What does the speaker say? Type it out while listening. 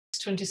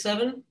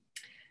2627,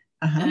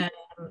 Uh-huh.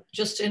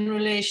 just in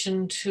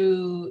relation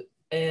to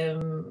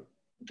the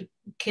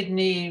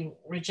kidney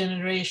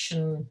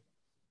regeneration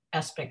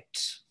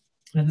aspect,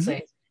 let's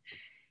say.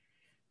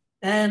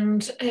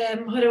 And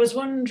what I was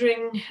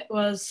wondering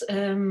was,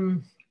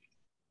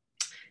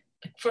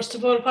 first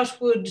of all, what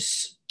would,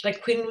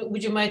 like, when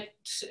would you might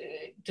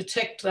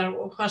detect that?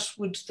 What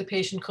would the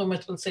patient come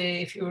with, we'll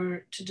say, if you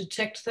were to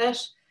detect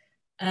that?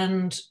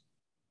 And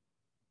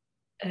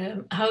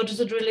how does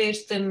it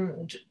relate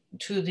then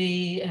to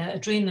the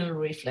adrenal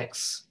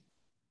reflex?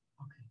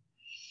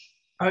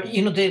 Or,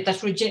 you know,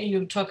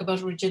 you talk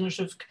about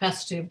regenerative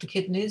capacity of the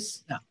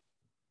kidneys. Yeah.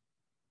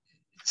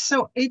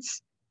 So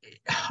it's,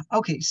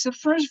 okay, so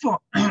first of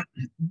all,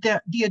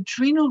 the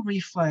adrenal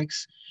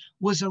reflex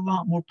was a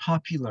lot more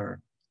popular,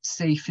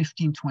 say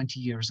 15, 20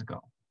 years ago.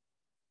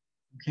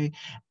 Okay,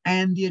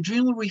 and the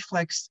adrenal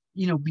reflex,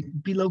 you know,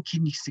 below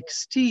kidney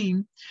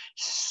 16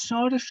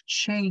 sort of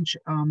changed,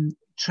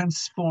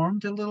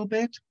 transformed a little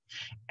bit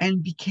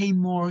and became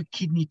more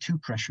kidney 2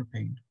 pressure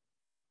pain,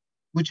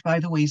 which, by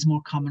the way, is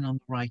more common on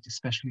the right,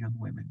 especially on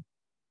women.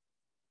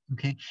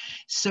 Okay,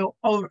 so,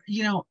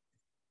 you know,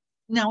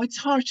 now it's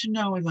hard to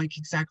know like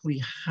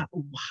exactly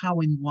how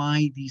and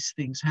why these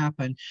things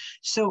happen.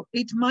 So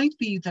it might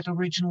be that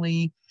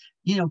originally,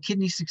 you know,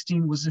 kidney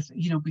 16 was,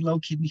 you know, below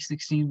kidney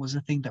 16 was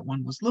a thing that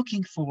one was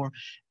looking for.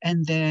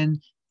 And then,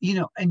 you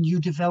know, and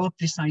you develop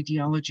this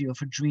ideology of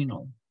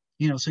adrenal,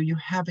 you know, so you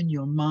have in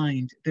your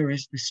mind, there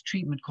is this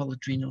treatment called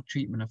adrenal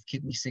treatment of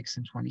kidney 6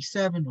 and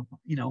 27,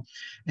 you know,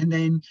 and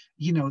then,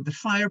 you know, the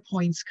fire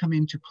points come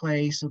into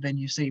play. So then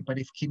you say, but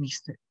if kidney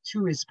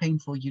 2 is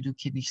painful, you do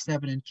kidney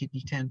 7 and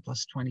kidney 10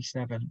 plus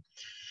 27.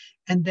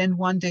 And then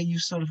one day you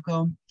sort of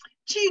go,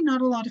 gee,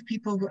 not a lot of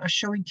people are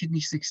showing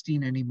kidney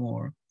 16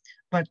 anymore,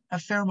 but a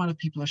fair amount of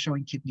people are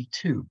showing kidney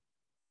 2.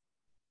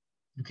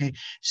 Okay,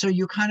 so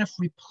you're kind of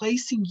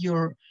replacing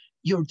your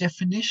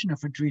definition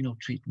of adrenal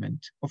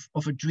treatment,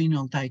 of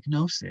adrenal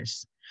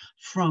diagnosis,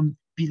 from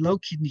below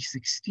kidney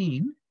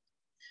 16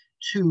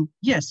 to,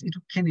 yes, it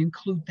can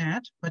include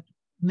that, but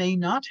may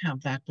not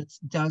have that, but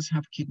does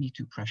have kidney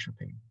 2 pressure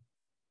pain.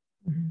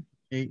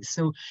 Okay,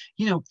 so,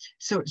 you know,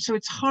 so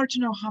it's hard to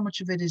know how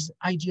much of it is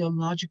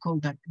ideological,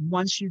 that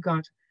once you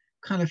got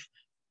kind of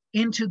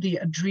into the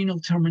adrenal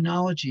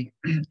terminology,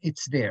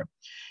 it's there.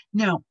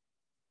 Now,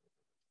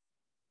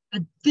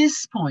 at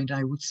this point,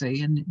 I would say,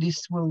 and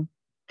this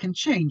can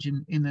change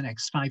in the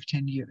next 5,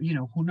 10 years, you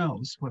know, who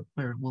knows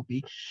where it will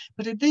be.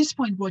 But at this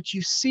point, what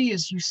you see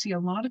is you see a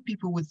lot of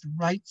people with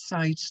right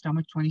side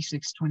stomach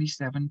 26,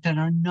 27 that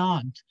are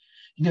not.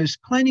 There's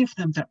plenty of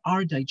them that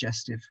are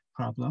digestive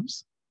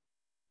problems.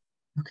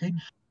 Okay.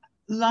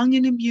 Lung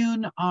and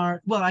immune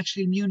are, well,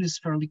 actually immune is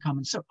fairly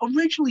common. So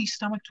originally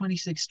stomach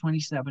 26,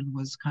 27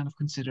 was kind of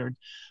considered,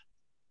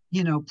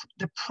 you know,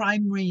 the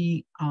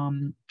primary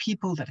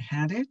people that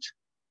had it,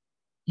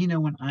 you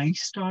know, when I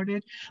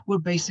started, were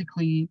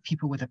basically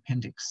people with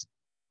appendix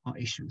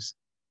issues.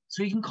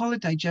 So you can call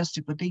it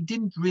digestive, but they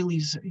didn't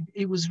really,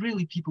 it was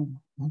really people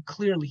who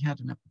clearly had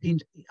an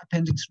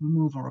appendix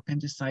removed or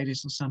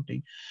appendicitis or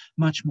something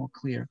much more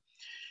clear.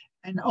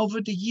 And over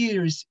the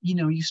years, you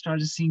know, you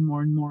started seeing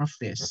more and more of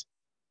this.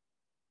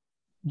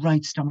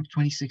 Right stomach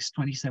 26,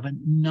 27,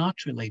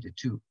 not related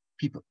to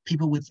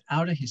people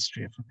without a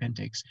history of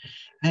appendix.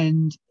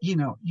 And, you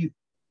know,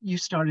 you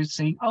started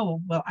saying,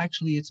 oh, well,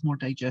 actually it's more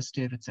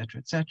digestive, et cetera,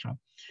 et cetera.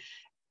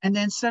 And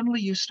then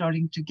suddenly you're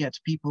starting to get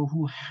people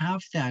who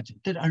have that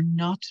are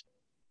not,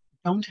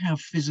 don't have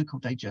physical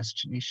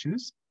digestion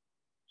issues.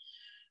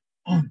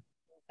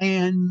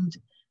 And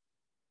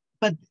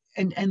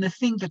the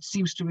thing that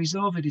seems to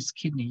resolve it is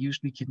kidney,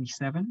 usually kidney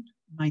 7,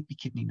 might be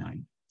kidney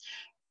 9.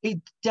 It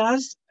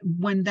does,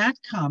 when that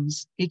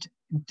comes, it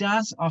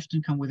does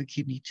often come with a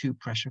kidney 2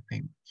 pressure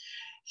pain.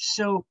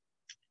 So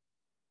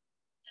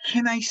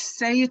can I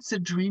say it's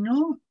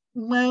adrenal?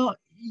 Well,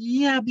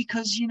 yeah,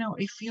 because, you know,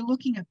 if you're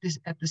looking at this,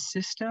 at the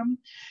system,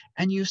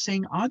 and you're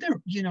saying, are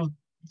there, you know,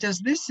 does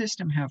this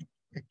system have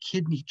a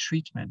kidney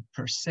treatment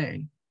per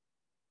se?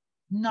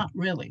 Not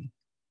really.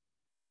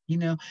 You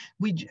know,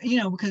 you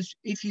know, because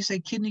if you say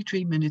kidney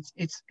treatment,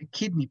 it's a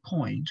kidney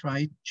point,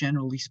 right?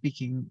 Generally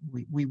speaking,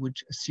 we would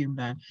assume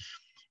that.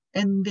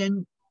 And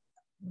then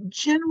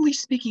generally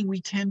speaking,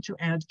 we tend to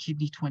add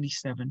kidney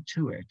 27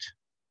 to it,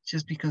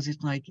 just because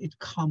it's like, it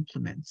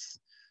complements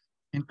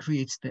and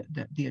creates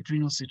the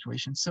adrenal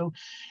situation. So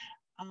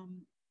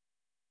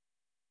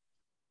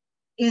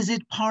is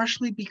it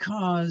partially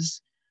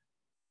because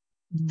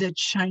the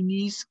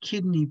Chinese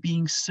kidney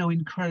being so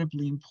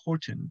incredibly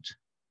important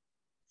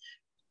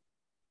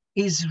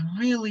is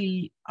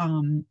really,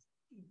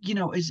 you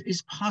know,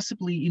 is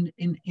possibly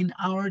in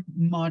our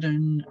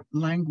modern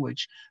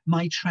language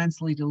might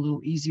translate a little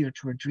easier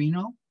to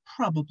adrenal?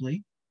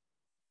 Probably,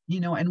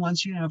 you know, and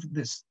once you have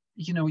this,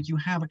 you know, you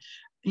have,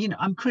 you know,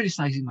 I'm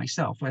criticizing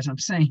myself as I'm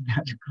saying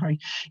that, right?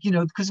 You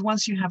know, because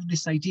once you have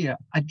this idea,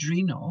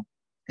 adrenal,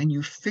 and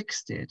you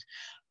fixed it,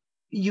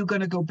 you're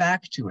going to go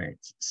back to it.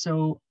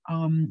 So,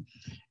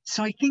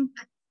 so I think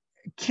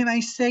Can I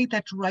say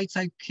that right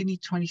side kidney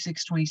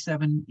 26,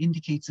 27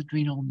 indicates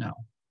adrenal? No.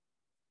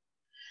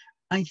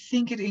 I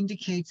think it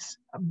indicates,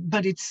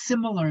 but it's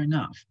similar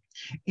enough.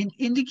 It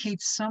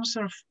indicates some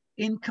sort of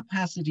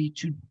incapacity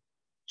to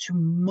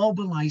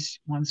mobilize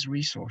one's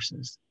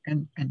resources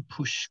and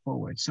push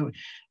forward. So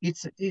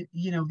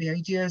the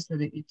idea is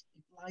that it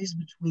lies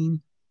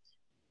between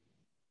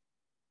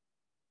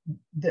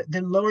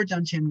the lower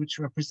dantian, which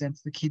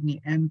represents the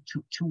kidney, and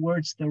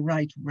towards the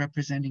right,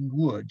 representing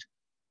wood.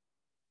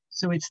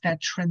 So it's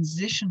that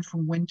transition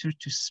from winter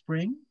to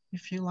spring,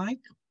 if you like.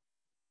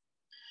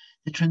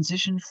 The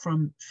transition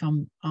from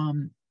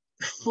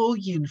full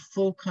yin,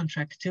 full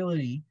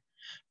contractility,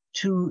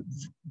 to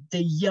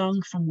the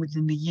yang from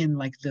within the yin,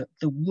 like the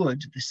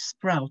wood, the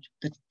sprout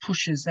that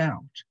pushes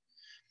out.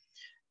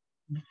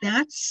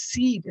 That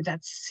seed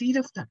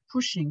of that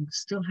pushing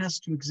still has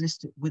to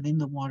exist within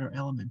the water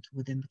element,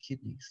 within the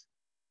kidneys.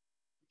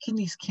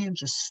 Kidneys can't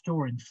just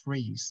store and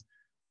freeze,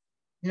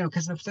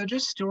 because if they're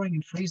just storing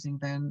and freezing,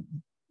 then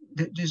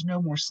there's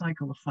no more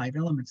cycle of 5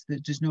 elements.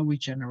 There's no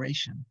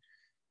regeneration.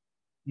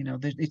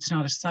 It's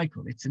not a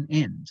cycle, it's an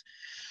end.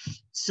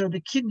 So the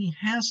kidney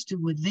has to,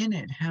 within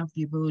it, have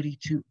the ability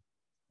to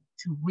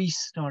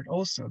restart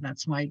also.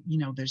 That's why,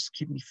 there's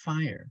kidney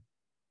fire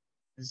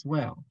as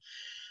well.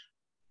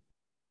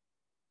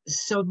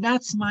 So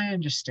that's my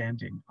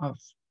understanding of,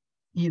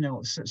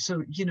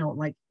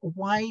 like,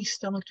 why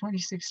stomach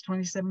 26,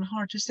 27,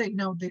 hard to say.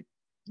 No,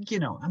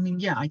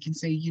 I can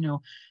say,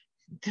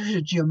 there's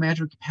a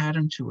geometric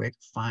pattern to it.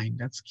 Fine,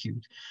 that's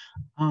cute.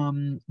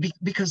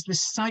 Because the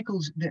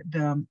cycles,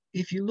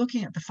 if you're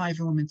looking at the 5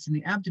 elements in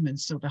the abdomen,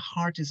 so the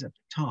heart is at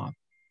the top.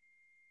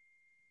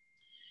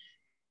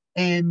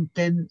 And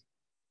then,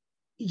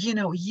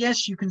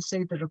 yes, you can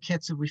say that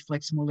Oketsu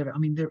reflects more liver. I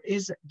mean, there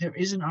is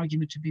an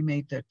argument to be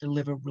made that the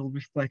liver will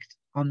reflect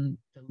on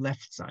the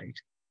left side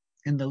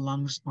and the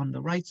lungs on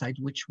the right side,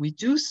 which we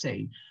do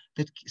say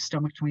that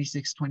stomach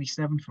 26,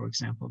 27, for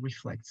example,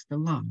 reflects the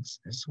lungs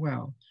as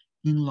well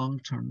in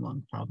long-term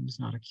lung problems,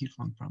 not acute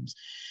lung problems.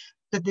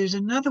 But there's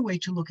another way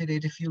to look at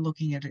it if you're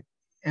looking at it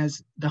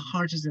as the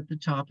heart is at the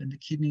top and the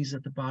kidneys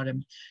at the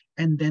bottom,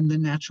 and then the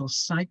natural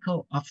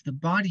cycle of the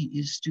body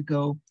is to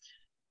go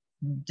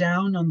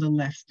down on the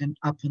left and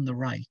up on the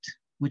right,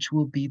 which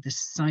will be the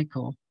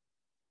cycle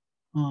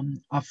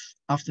of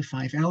the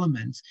 5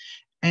 elements.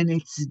 And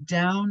it's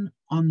down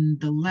on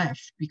the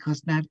left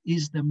because that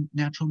is the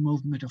natural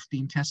movement of the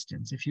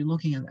intestines. If you're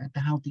looking at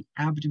how the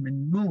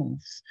abdomen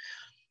moves,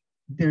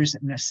 there's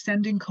an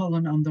ascending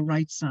colon on the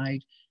right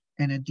side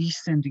and a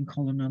descending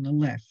colon on the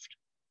left.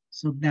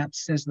 So that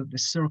says that the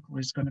circle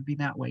is going to be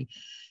that way.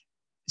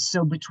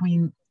 So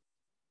between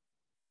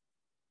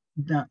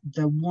the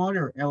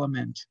water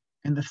element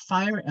and the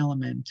fire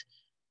element,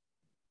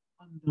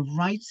 on the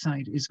right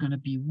side is going to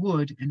be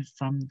wood, and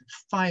from the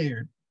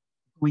fire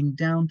going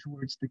down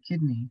towards the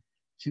kidney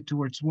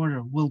towards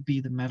water will be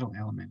the metal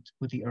element,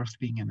 with the earth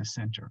being in the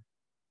center,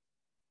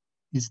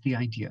 is the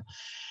idea.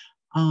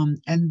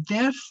 And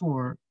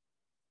therefore,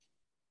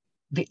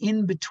 the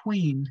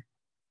in-between,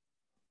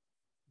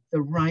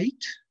 the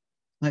right,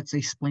 let's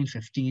say spleen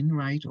 15,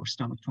 right, or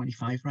stomach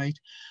 25, right,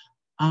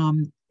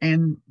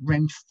 and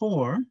ren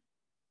 4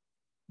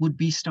 would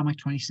be stomach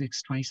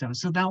 26, 27.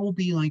 So that will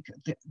be like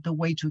the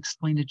way to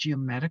explain it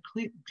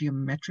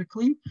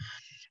geometrically.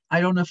 I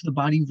don't know if the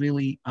body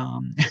really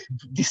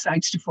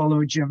decides to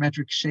follow a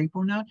geometric shape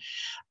or not.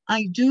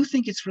 I do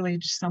think it's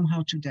related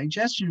somehow to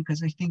digestion,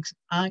 because I think,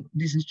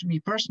 this is to me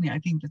personally, I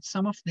think that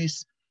some of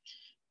this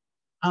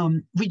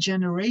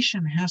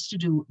regeneration has to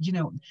do,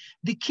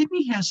 the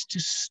kidney has to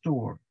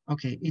store,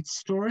 okay, it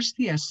stores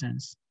the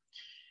essence.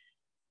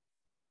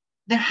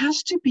 There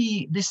has to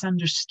be this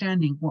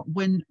understanding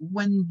when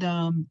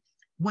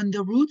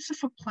the roots of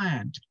a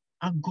plant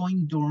are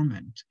going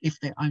dormant,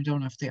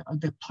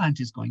 the plant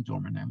is going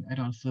dormant. I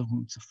don't know if the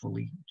roots are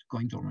fully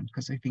going dormant,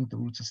 because I think the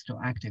roots are still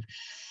active.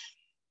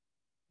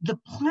 The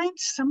plant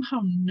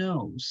somehow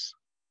knows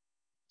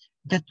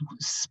that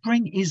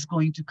spring is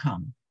going to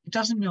come. It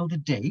doesn't know the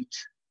date,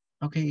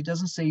 okay? It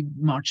doesn't say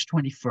March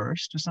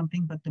 21st or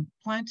something, but the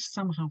plant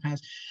somehow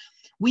has.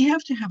 We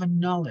have to have a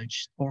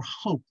knowledge or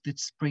hope that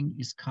spring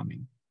is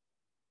coming,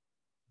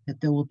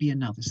 that there will be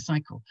another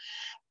cycle.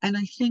 And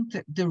I think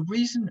that the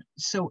reason,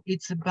 so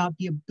it's about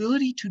the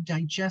ability to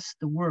digest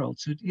the world.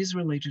 So it is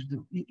related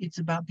to, it's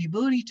about the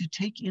ability to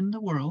take in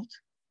the world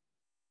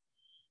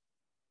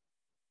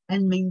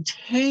and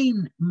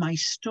maintain my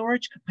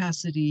storage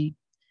capacity,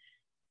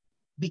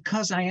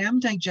 because I am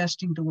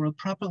digesting the world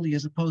properly,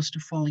 as opposed to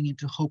falling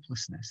into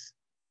hopelessness.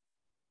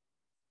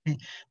 Okay.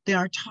 There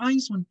are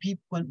times when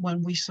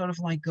when we sort of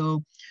like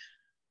go,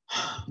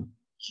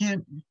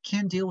 can't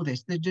deal with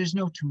this. There's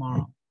no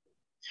tomorrow.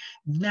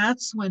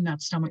 That's when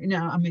that stomach,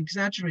 now I'm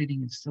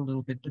exaggerating it a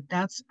little bit, but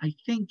I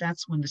think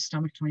that's when the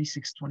stomach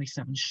 26,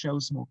 27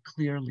 shows more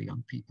clearly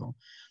on people.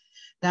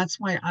 That's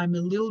why I'm a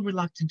little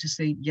reluctant to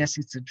say, yes,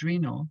 it's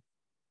adrenal.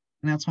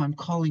 And that's why I'm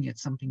calling it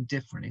something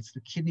different. It's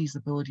the kidney's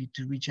ability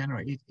to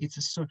regenerate. It's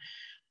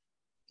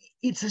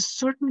a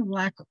certain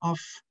lack of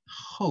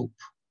hope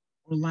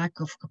or lack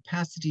of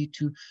capacity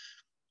to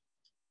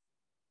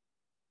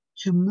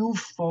move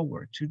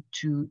forward,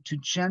 to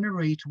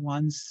generate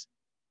one's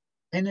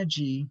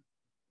energy,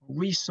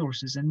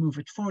 resources, and move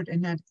it forward.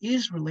 And that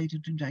is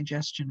related to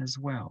digestion as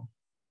well.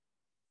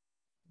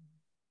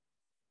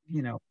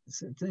 You know,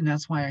 and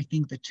that's why I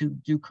think the two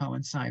do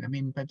coincide. I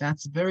mean, but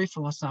that's very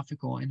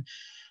philosophical. And,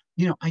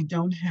 you know, I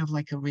don't have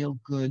like a real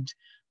good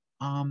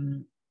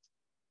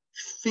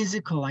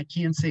physical, I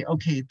can't say,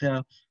 okay,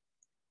 the,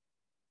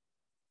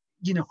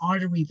 you know,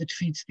 artery that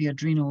feeds the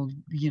adrenal,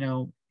 you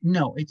know,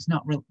 no, it's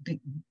not real.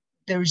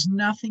 There's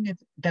nothing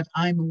that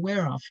I'm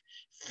aware of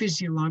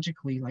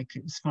physiologically, like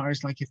as far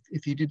as like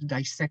if you did a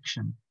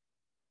dissection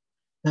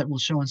that will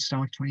show in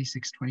stomach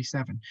 26,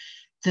 27.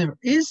 There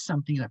is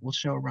something that will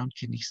show around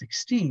kidney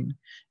 16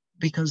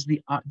 because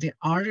the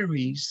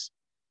arteries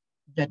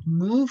that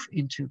move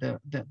into the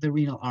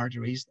renal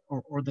arteries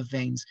or the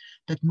veins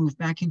that move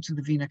back into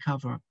the vena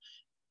cava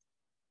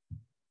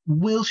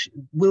will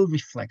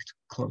reflect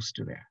close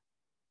to there.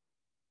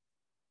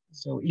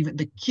 So even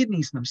the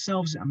kidneys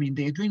themselves, I mean,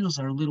 the adrenals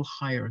are a little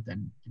higher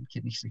than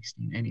kidney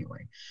 16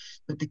 anyway,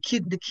 but the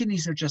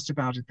kidneys are just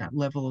about at that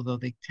level, although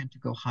they tend to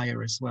go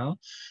higher as well.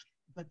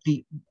 But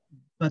the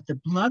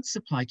blood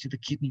supply to the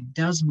kidney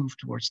does move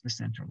towards the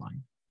center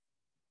line.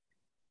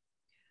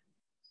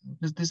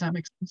 Does that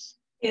make sense?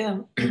 Yeah.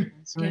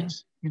 So yeah.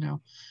 It's, you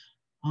know,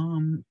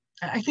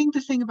 I think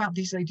the thing about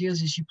these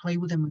ideas is you play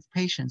with them with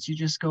patients. You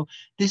just go,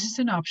 this is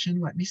an option,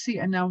 let me see.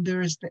 And now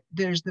there's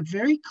the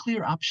very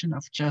clear option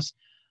of just,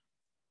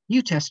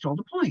 you test all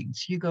the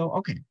points. You go,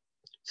 okay,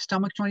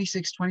 stomach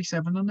 26,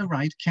 27 on the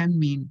right can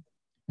mean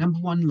number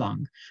 1,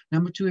 lung,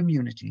 number 2,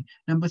 immunity,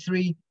 number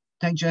 3,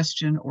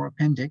 digestion or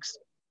appendix.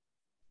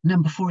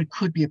 Number 4, it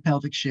could be a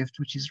pelvic shift,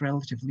 which is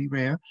relatively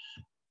rare.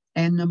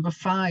 And number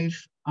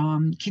 5,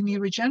 kidney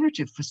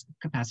regenerative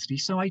capacity.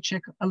 So I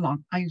check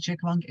lung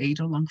 8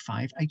 or lung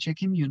 5. I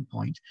check immune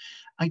point.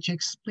 I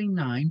check spleen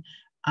 9.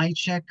 I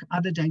check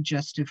other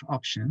digestive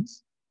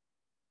options.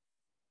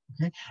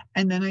 Okay,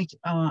 and then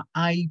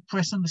I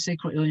press on the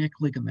sacroiliac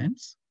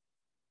ligaments.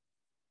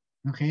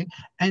 Okay,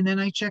 and then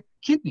I check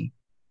kidney.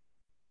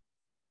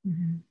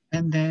 Mm-hmm.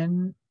 And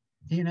then,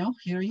 you know,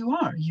 here you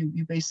are.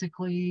 You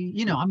basically,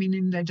 you know, I mean,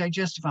 in the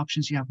digestive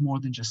options, you have more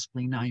than just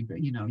spleen 9,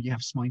 but you know, you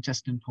have small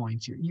intestine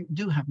points. You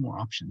do have more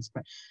options,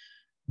 but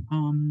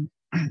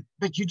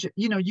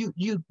you know,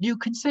 you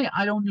can say,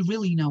 I don't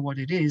really know what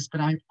it is, but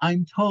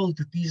I'm told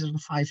that these are the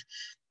 5.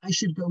 I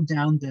should go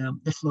down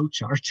the flow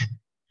chart.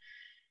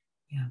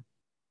 Yeah.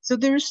 So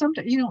there is some,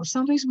 you know,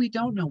 sometimes we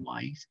don't know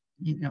why,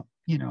 you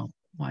know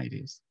why it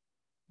is.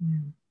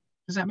 Mm.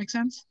 Does that make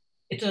sense?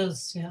 It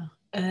does, yeah.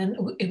 And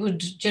it would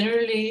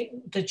generally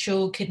that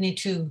show kidney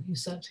 2, you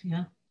said,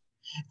 yeah?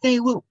 They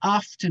will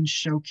often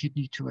show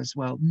kidney 2 as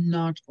well,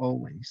 not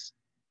always.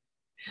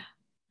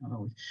 Not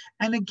always.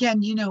 And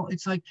again, you know,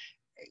 it's like,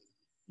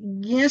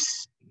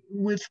 yes,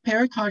 with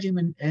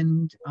pericardium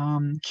and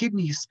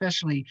kidney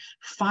especially,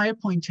 fire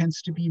point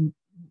tends to be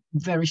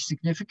very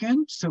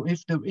significant. So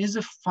if there is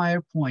a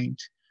fire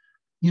point,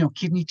 you know,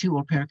 kidney 2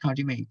 or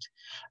pericardium 8,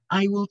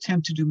 I will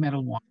tend to do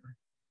metal water,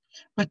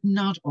 but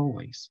not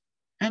always.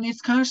 And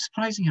it's kind of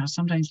surprising how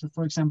sometimes,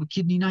 for example,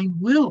 kidney 9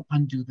 will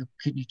undo the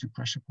kidney 2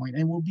 pressure point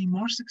and will be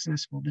more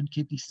successful than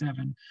kidney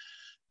 7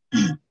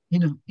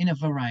 in a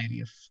variety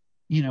of,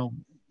 you know,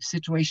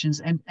 situations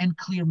and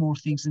clear more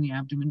things in the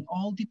abdomen,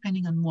 all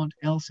depending on what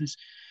else is,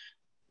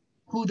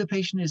 who the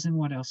patient is and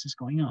what else is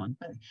going on.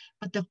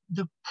 But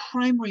the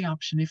primary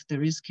option, if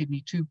there is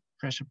kidney 2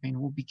 pressure pain,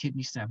 will be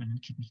kidney 7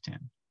 and kidney 10.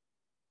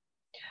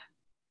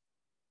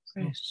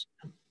 Great.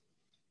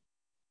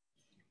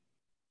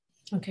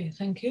 Okay,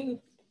 thank you.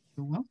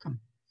 You're welcome.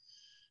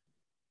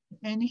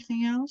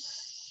 Anything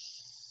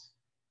else?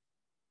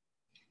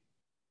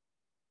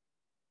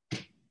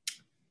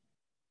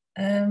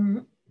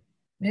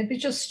 Maybe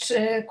just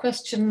a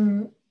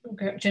question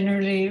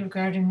generally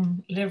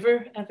regarding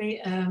liver,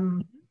 Abby.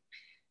 You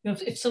know,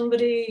 if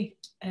somebody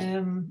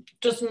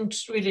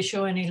doesn't really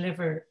show any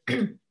liver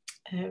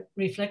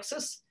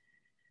reflexes,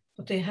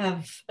 but they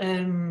have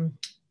a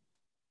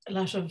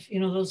lot of, you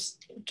know, those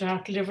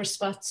dark liver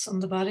spots on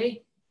the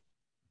body,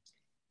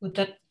 would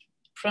that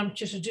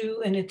prompt you to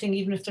do anything,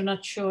 even if they're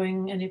not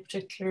showing any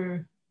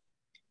particular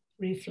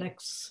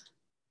reflex?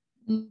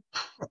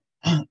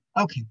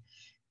 Okay.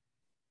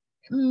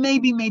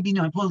 Maybe, maybe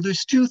not. Well,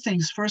 there's 2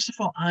 things. First of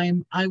all,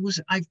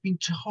 I've been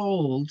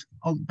told,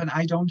 but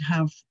I don't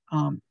have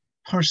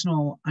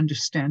personal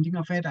understanding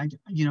of it.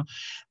 You know,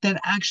 that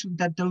actually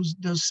that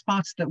those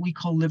spots that we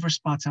call liver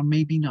spots are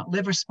maybe not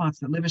liver spots.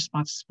 That liver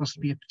spots are supposed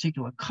to be a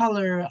particular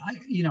color.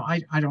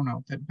 I don't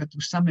know. But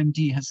some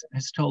MD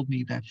has told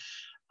me that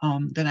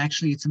that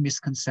actually it's a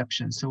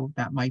misconception. So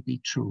that might be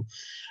true.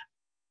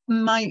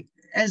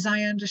 As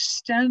I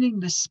understanding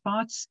the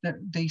spots that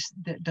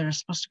are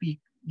supposed to be,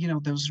 you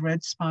know, those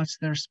red spots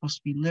that are supposed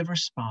to be liver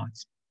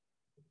spots.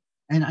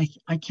 And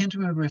I can't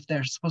remember if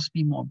they're supposed to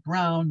be more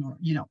brown or,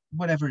 you know,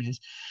 whatever it is.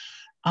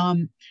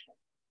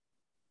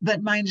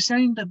 But my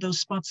understanding that those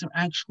spots are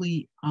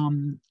actually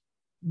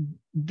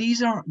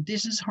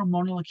this is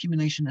hormonal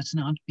accumulation that's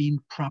not being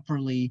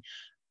properly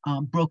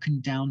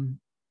broken down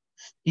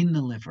in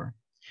the liver.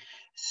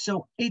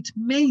 So it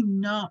may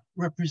not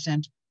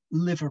represent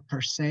liver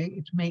per se.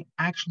 It may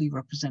actually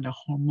represent a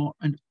hormone,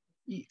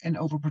 an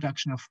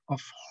overproduction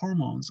of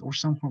hormones or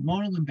some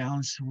hormonal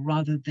imbalance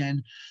rather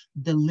than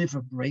the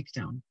liver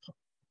breakdown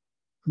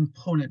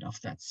component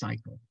of that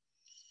cycle.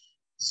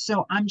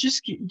 So I'm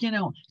just,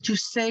 to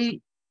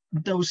say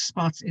those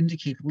spots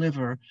indicate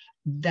liver,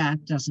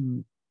 that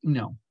doesn't,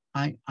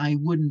 I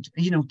wouldn't,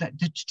 that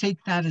to take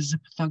that as a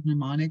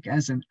pathognomonic,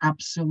 as an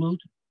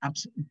absolute,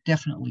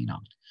 definitely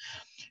not.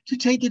 To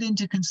take it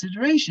into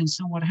consideration,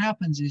 so what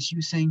happens is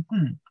you saying,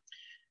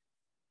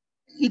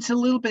 it's a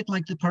little bit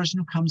like the person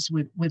who comes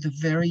with a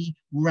very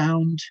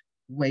round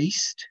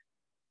waist,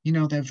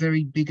 they're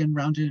very big and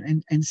rounded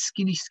and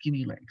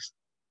skinny legs.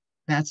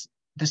 That's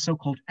the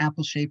so-called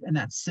apple shape, and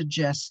that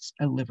suggests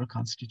a liver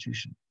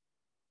constitution.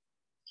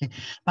 Okay.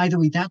 By the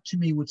way, that to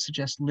me would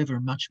suggest liver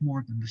much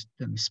more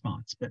than the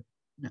spots, but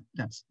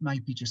that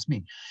might be just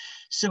me.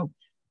 So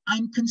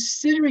I'm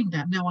considering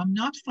that. Now, I'm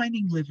not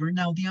finding liver.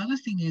 Now, the other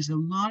thing is a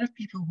lot of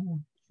people who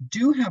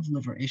do have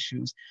liver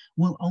issues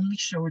will only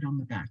show it on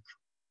the back.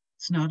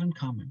 It's not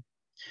uncommon.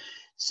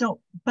 So,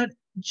 but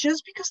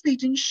just because they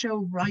didn't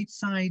show right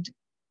side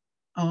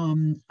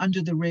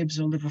under the ribs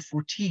or liver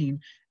 14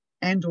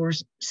 and or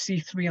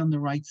C3 on the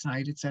right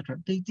side, etc.,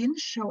 they didn't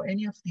show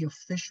any of the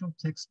official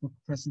textbook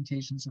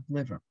presentations of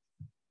liver.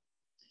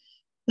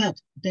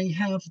 But they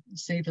have,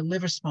 say, the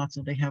liver spots,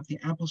 or they have the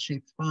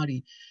apple-shaped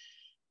body.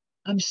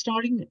 I'm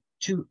starting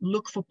to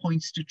look for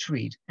points to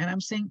treat. And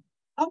I'm saying,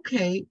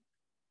 okay,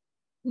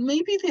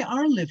 maybe they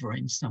are liver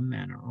in some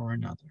manner or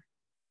another.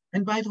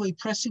 And by the way,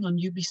 pressing on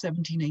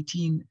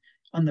UB1718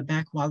 on the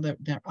back while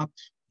they're up,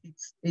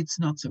 it's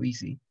not so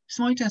easy.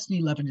 Small intestine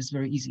 11 is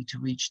very easy to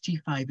reach.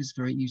 T5 is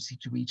very easy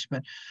to reach,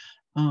 but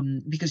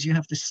because you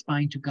have the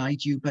spine to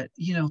guide you. But,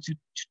 to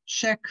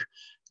check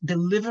the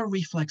liver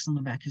reflex on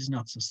the back is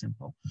not so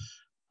simple,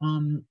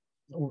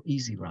 or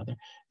easy rather.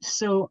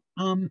 So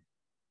I'm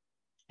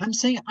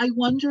saying, I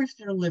wonder if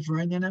they're liver,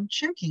 and then I'm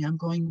checking. I'm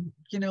going,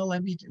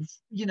 let me,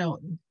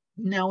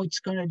 now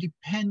it's going to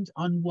depend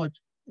on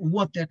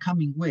what they're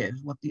coming with,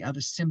 what the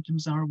other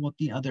symptoms are, what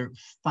the other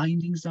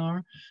findings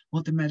are,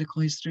 what the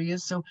medical history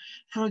is. So,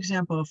 for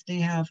example, if they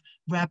have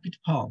rapid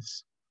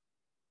pulse,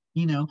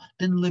 then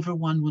liver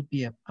 1 would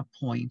be a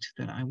point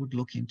that I would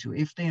look into.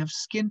 If they have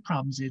skin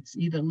problems, it's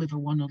either liver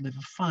 1 or liver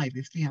 5.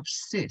 If they have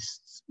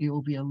cysts, it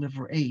will be a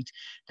liver 8.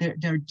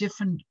 There are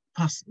different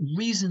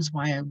reasons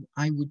why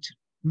I would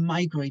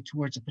migrate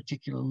towards a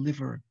particular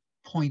liver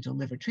point or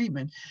liver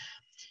treatment.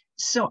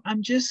 So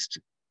I'm just,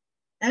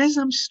 as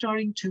I'm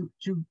starting to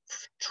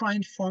try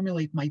and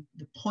formulate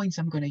the points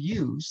I'm going to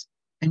use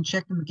and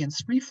check them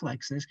against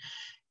reflexes,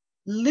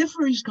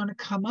 liver is going to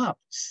come up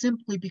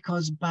simply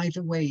because, by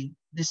the way,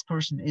 this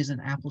person is an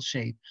apple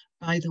shape.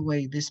 By the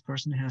way, this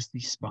person has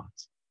these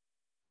spots.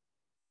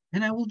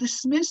 And I will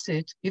dismiss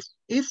it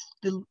if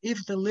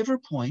the liver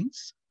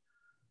points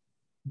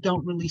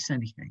don't release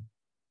anything.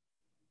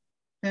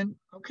 Then,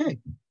 okay,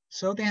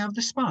 so they have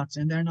the spots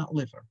and they're not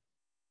liver.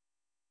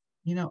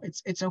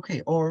 It's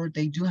okay. Or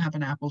they do have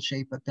an apple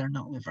shape, but they're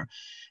not liver.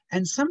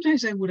 And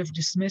sometimes I would have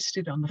dismissed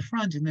it on the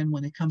front. And then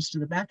when it comes to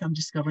the back, I'm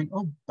discovering,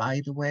 oh,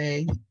 by the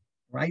way,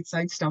 right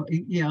side stomach,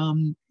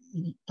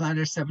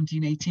 bladder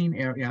 1718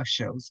 area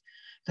shows.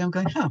 Then I'm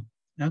going,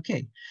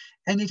 okay.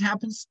 And it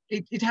happens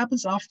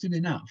often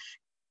enough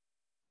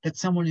that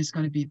someone is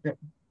going to be,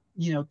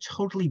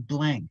 totally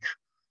blank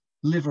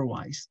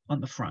liver-wise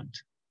on the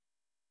front,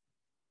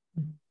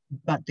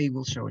 but they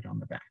will show it on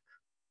the back.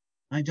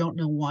 I don't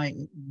know why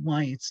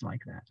it's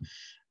like that.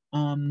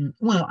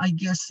 Well, I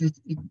guess it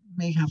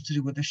may have to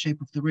do with the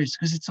shape of the ribs,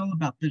 because it's all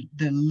about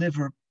the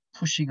liver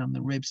pushing on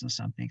the ribs or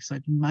something. So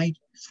it might,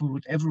 for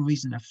whatever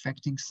reason,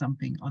 affecting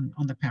something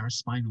on the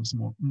paraspinals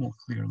more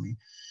clearly.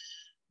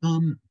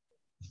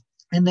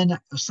 And then,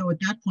 so at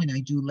that point,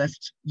 I do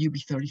left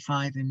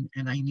UB35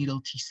 and I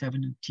needle T7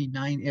 and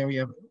T9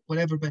 area,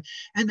 whatever.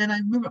 And then I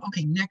remember,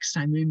 okay, next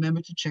time,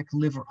 remember to check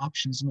liver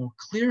options more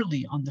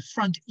clearly on the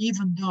front,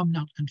 even though I'm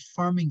not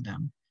confirming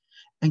them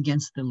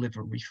against the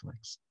liver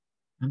reflex.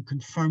 I'm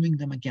confirming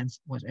them against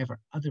whatever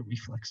other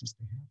reflexes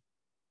they have.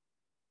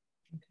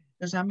 Okay.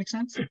 Does that make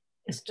sense?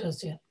 It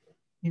does,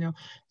 yeah.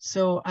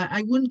 So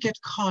I wouldn't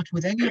get caught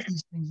with any of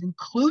these things,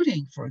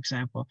 including, for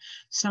example,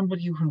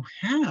 somebody who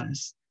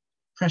has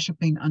pressure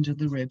pain under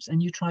the ribs,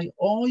 and you try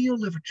all your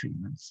liver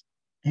treatments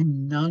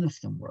and none of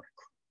them work.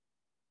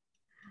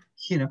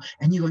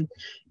 And you're going,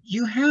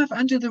 you have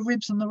under the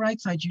ribs on the right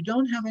side, you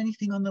don't have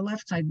anything on the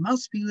left side,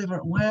 must be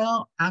liver.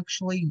 Well,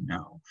 actually,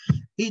 no.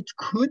 It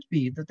could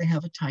be that they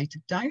have a tight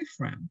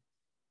diaphragm.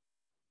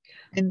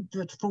 And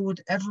that for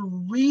whatever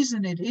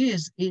reason it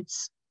is,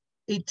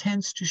 it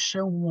tends to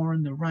show more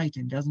on the right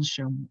and doesn't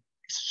show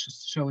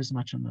as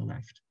much on the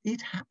left.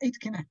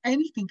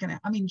 Anything can,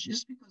 I mean,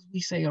 just because we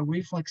say a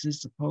reflex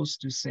is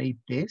supposed to say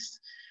this,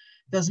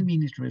 doesn't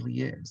mean it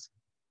really is.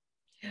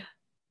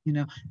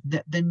 Yeah.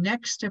 The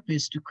next step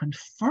is to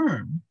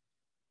confirm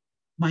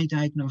my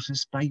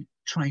diagnosis by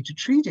trying to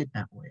treat it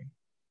that way.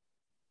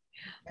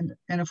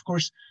 And of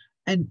course,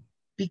 and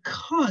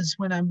because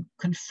when I'm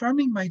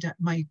confirming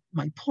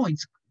my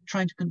points,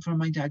 trying to confirm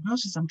my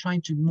diagnosis, I'm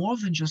trying to more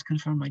than just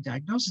confirm my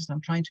diagnosis.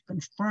 I'm trying to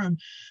confirm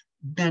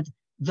that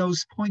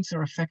those points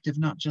are effective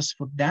not just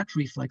for that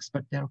reflex,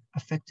 but they're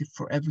effective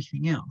for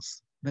everything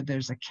else, that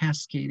there's a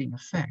cascading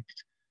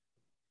effect.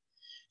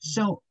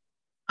 So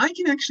I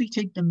can actually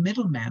take the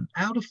middleman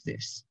out of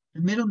this,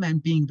 the middleman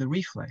being the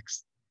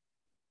reflex.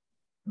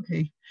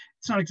 Okay,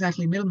 it's not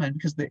exactly middleman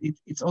because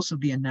it's also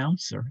the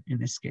announcer in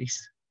this case.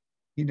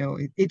 You know,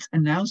 it's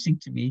announcing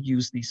to me,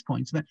 use these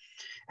points. But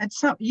at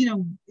some, you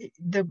know,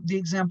 the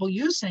example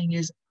you're saying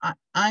is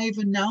I've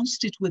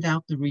announced it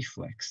without the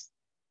reflex.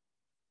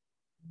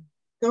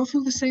 Go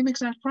through the same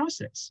exact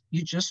process.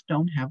 You just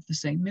don't have the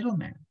same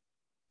middleman.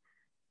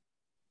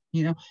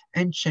 You know,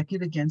 and check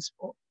it against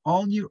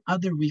all your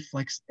other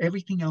reflex,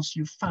 everything else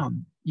you've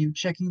found. You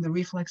checking the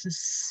reflexes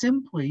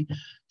simply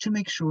to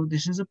make sure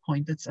this is a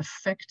point that's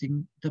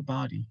affecting the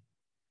body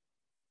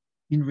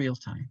in real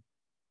time.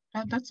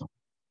 That's all.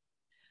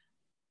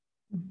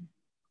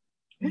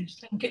 Right,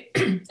 thank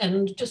you.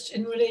 And just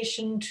in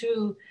relation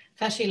to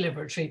fatty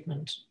liver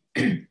treatment.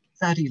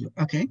 Fatty liver,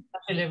 okay.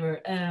 Fatty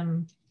liver,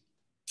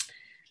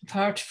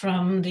 apart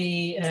from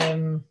the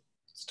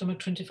stomach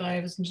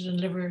 25, isn't it, and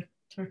liver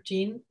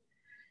 13?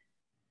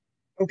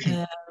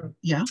 Okay,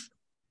 yeah.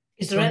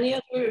 Is there any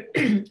other,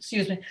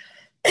 excuse me,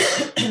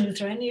 is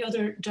there any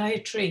other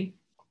dietary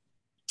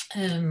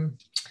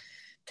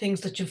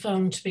things that you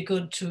found to be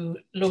good to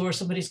lower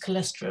somebody's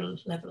cholesterol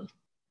level?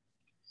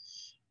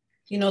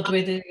 You know, the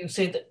way that you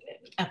say that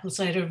apple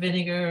cider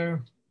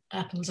vinegar,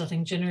 apples, I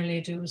think,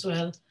 generally do as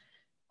well.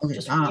 Okay,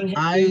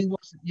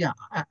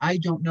 I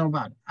don't know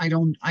about,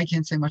 I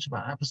can't say much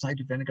about apple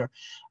cider vinegar.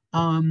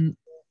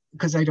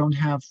 Because I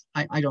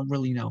don't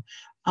really know.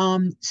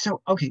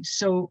 So, okay,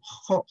 so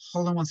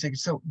hold on one second.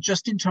 So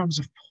just in terms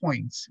of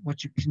points,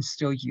 what you can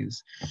still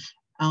use.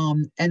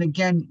 And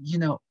again, you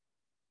know,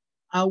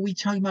 are we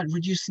talking about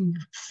reducing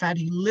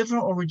fatty liver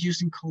or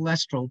reducing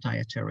cholesterol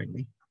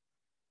dietarily?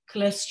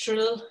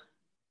 Cholesterol.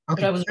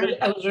 Okay.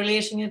 But I was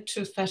relating it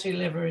to fatty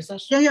liver, is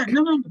that? Yeah,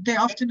 no, they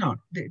often are.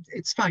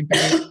 It's fine.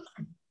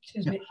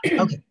 Excuse me.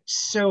 Okay,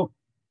 so,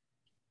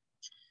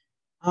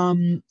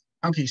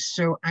 okay,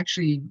 so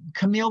actually,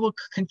 Camille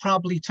can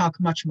probably talk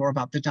much more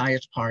about the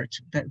diet part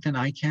than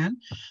I can.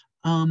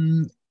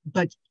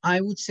 But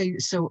I would say,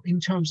 so in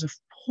terms of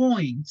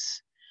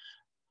points,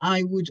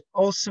 I would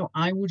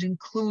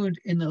include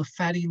in the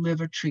fatty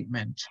liver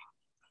treatment,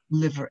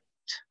 liver 8.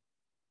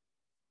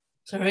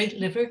 Sorry,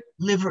 liver?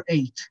 Liver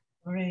 8.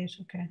 Liver 8,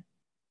 okay.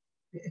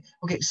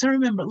 Okay, so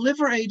remember,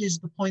 liver 8 is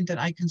the point that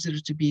I consider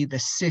to be the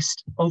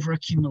cyst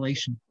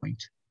overaccumulation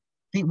point.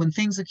 I think when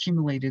things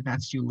accumulated,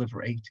 that's your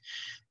liver 8.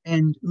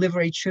 And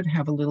liver 8 should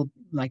have a little,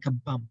 like a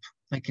bump,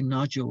 like a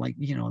nodule, like,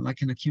 you know,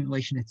 like an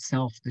accumulation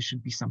itself. There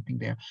should be something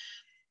there.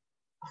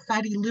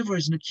 Fatty liver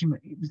is an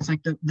accumulation. It's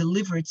like the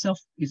liver itself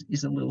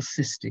is a little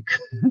cystic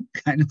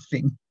kind of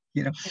thing,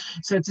 you know.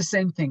 So it's the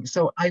same thing.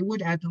 So I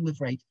would add the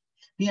liver 8.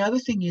 The other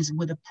thing is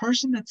with a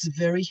person that's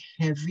very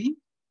heavy.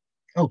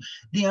 Oh,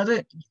 the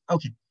other,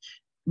 okay.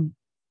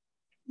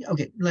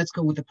 Okay, let's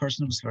go with the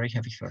person who's very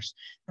heavy first.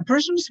 The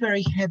person who's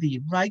very heavy,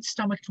 right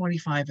stomach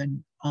 25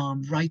 and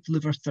right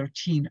liver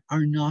 13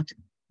 are not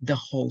the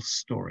whole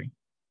story.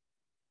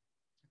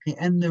 Okay,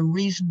 and the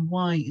reason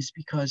why is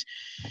because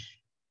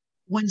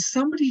when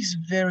somebody's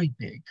very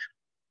big,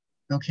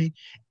 okay,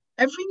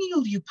 every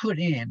needle you put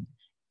in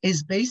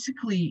is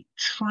basically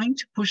trying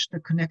to push the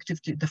connective,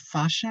 the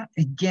fascia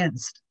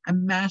against a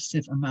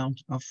massive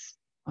amount of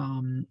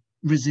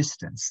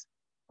resistance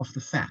of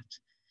the fat.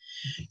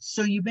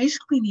 So you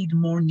basically need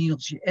more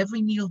needles. Every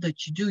needle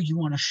that you do, you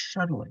want to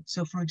shuttle it.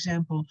 So for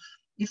example,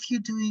 if you're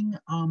doing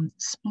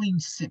spleen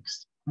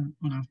 6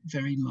 on a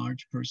very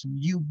large person,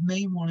 you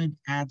may want to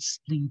add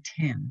spleen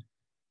 10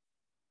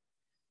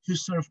 to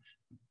sort of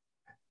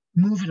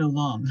move it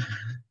along.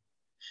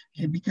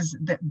 Okay, because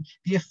the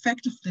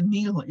effect of the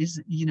needle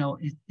is, you know,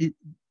 it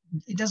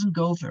doesn't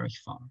go very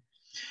far.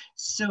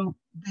 So,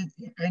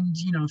 and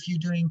you know, if you're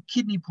doing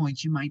kidney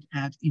points, you might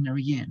add inner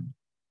yin,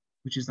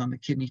 which is on the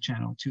kidney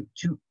channel,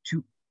 to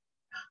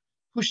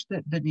push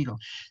the needle.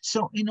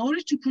 So in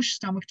order to push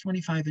stomach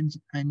 25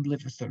 and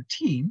liver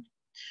 13,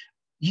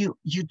 you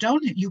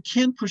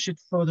can't push it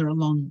further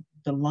along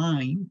the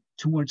line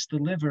towards the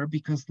liver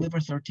because liver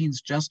 13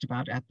 is just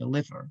about at the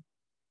liver.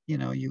 You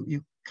know,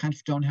 you kind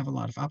of don't have a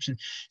lot of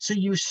options. So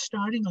you're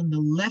starting on the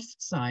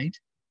left side.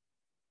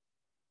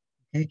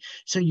 Okay,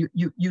 so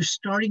you're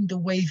starting the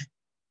wave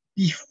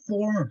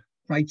before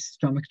right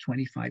stomach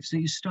 25. So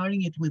you're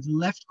starting it with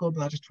left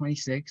gallbladder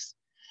 26,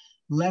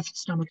 left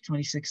stomach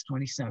 26,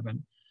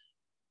 27,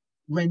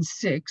 Ren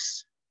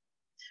 6,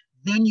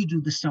 then you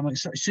do the stomach.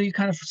 So you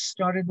kind of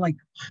started like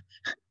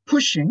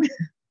pushing,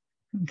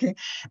 okay?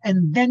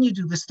 And then you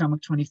do the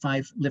stomach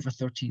 25, liver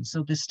 13.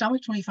 So the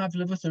stomach 25,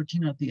 liver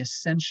 13 are the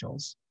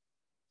essentials.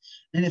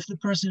 And if the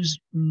person is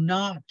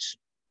not,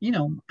 you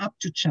know, up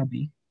to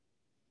chubby,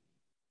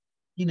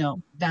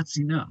 that's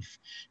enough.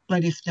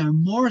 But if they're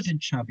more than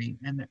chubby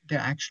and they're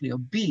actually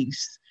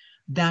obese,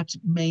 that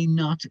may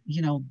not,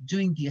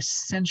 doing the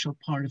essential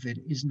part of it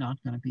is not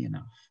going to be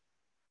enough.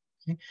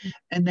 Okay.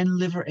 And then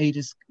liver aid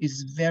is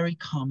very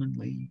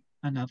commonly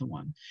another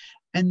one.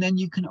 And then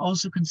you can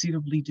also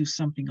conceivably do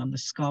something on the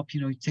scalp.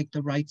 You take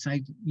the right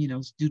side,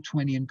 do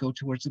 20 and go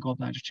towards the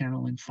gallbladder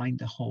channel and find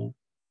the hole.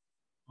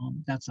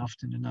 That's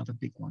often another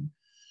big one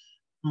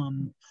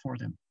for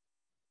them.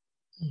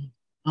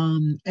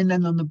 And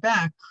then on the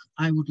back,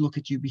 I would look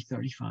at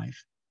UB35.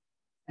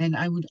 And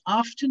I would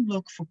often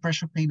look for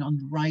pressure pain on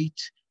the right,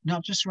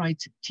 not just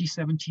right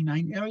T7,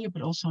 T9 area,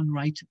 but also on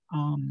right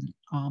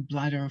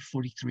bladder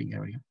 43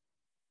 area.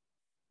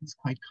 It's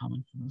quite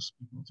common for most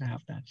people to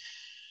have that.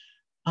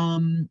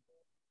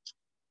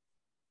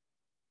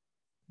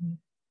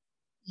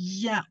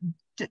 Yeah,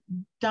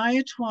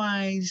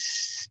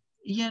 diet-wise,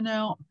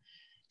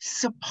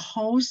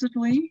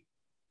 supposedly,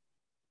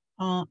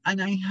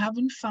 and I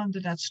haven't found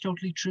that that's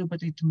totally true,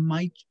 but it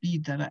might be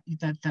that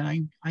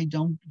I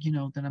don't,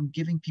 that I'm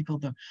giving people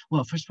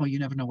well, first of all, you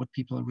never know what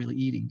people are really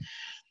eating.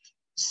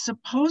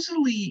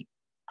 Supposedly,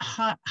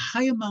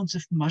 high amounts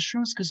of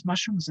mushrooms, because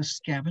mushrooms are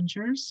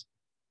scavengers,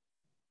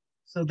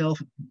 so they'll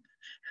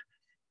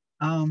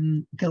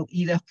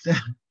eat up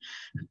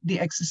the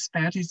excess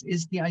fat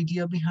is the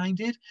idea behind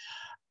it.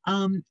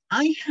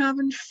 I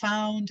haven't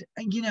found,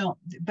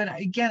 but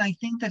again, I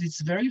think that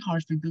it's very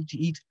hard for people to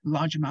eat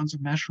large amounts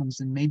of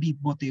mushrooms, and maybe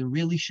what they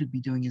really should be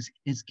doing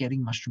is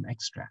getting mushroom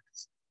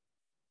extracts.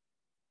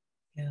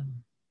 Yeah.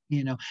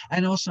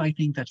 And also I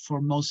think that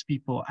for most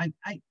people, I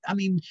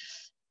mean,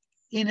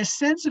 in a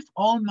sense, if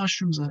all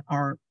mushrooms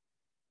are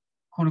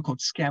quote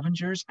unquote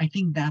scavengers, I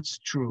think that's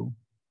true,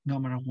 no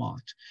matter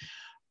what.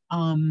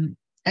 And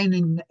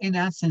in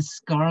that sense,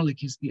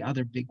 garlic is the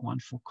other big one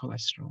for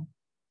cholesterol.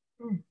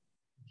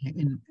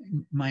 In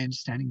my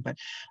understanding. But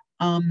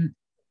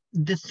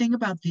the thing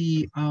about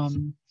the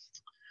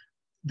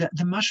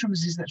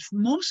mushrooms is that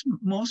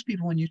most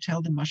people, when you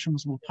tell them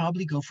mushrooms, will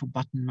probably go for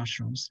button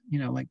mushrooms,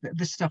 like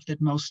the stuff that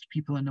most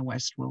people in the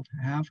West will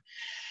have,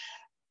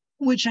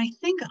 which I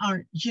think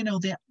are,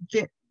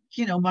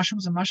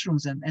 mushrooms are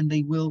mushrooms, and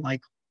they will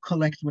like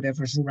collect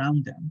whatever's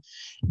around them.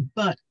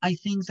 But I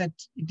think that,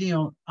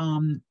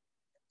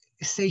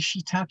 say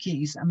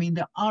shiitakes, I mean,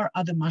 there are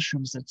other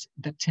mushrooms that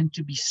tend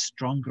to be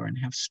stronger and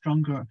have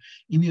stronger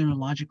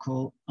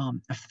immunological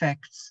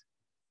effects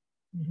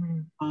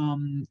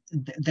than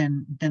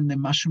the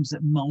mushrooms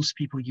that most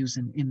people use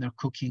in their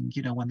cooking,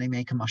 when they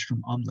make a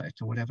mushroom omelet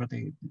or whatever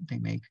they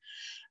make.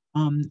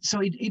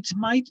 So it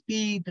might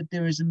be that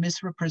there is a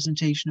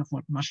misrepresentation of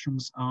what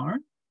mushrooms are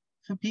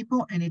for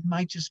people, and it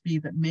might just be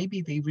that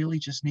maybe they really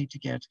just need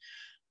to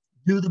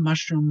do the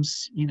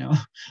mushrooms,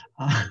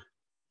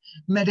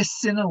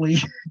 medicinally,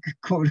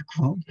 quote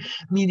unquote,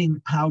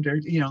 meaning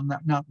powdered,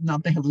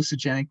 not the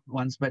hallucinogenic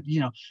ones, but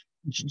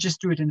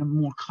just do it in a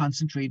more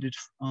concentrated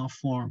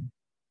form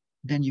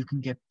than you can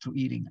get through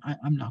eating.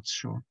 I'm not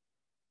sure.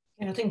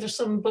 Yeah, I think there's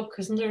some book,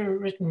 isn't there,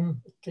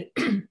 written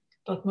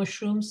about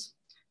mushrooms?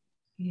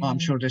 Yeah. I'm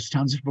sure there's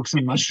tons of books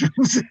on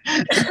mushrooms.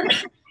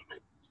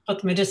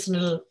 But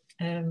medicinal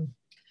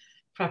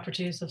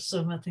properties of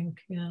some, I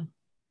think, yeah.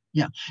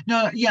 Yeah,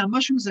 no, yeah,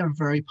 mushrooms are a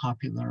very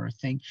popular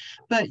thing.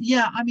 But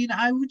yeah, I mean,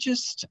 I would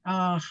just,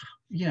 I'm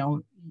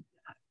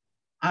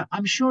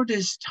sure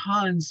there's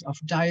tons of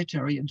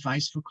dietary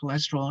advice for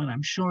cholesterol, and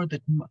I'm sure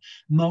that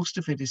most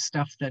of it is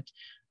stuff that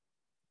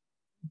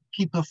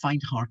people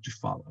find hard to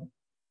follow.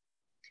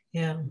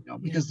 Yeah.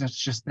 Because that's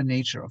just the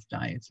nature of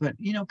diets. But,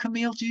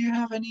 Camille, do you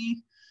have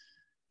any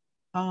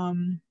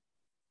nice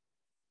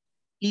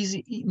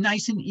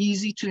and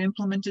easy to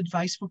implement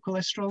advice for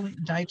cholesterol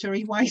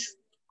dietary wise?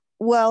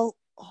 Well,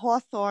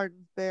 hawthorn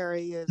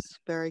berry is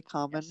very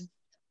common.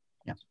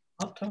 Yes.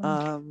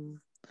 Yeah.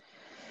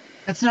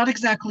 That's not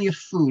exactly a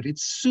food.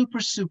 It's super,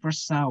 super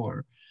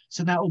sour.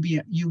 So that will be,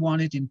 you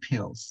want it in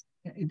pills.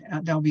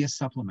 That'll be a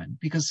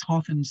supplement, because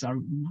hawthorns are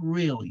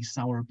really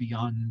sour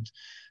beyond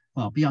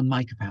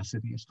my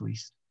capacity, at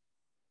least.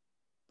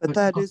 But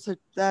that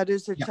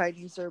is a yeah.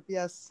 Chinese herb.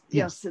 Yes,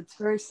 it's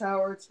very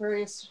sour. It's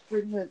very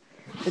astringent.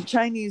 The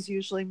Chinese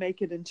usually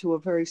make it into a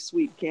very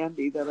sweet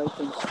candy that I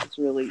think is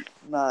really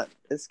not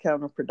as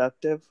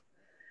counterproductive.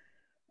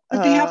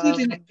 But they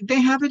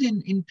have it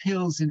in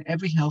pills in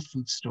every health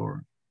food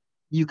store.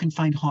 You can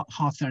find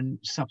hawthorn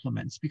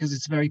supplements, because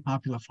it's very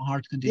popular for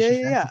heart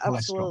conditions and for cholesterol.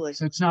 Absolutely.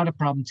 So it's not a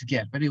problem to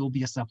get, but it will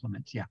be a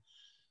supplement. Yeah.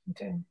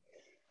 Okay.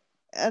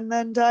 And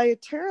then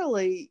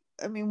dietarily,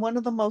 I mean, one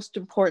of the most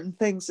important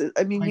things is,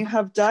 you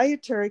have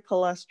dietary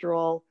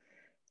cholesterol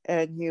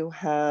and you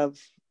have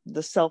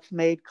the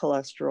self-made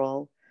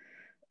cholesterol.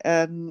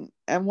 And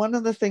one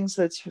of the things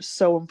that's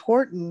so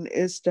important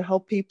is to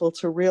help people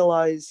to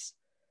realize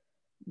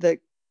that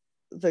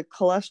the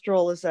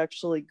cholesterol is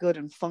actually good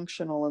and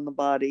functional in the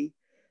body,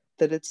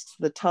 that it's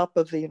the top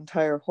of the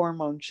entire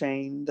hormone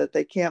chain, that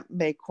they can't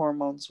make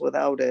hormones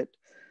without it.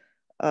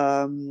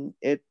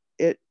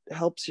 It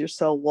helps your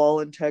cell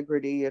wall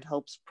integrity. It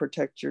helps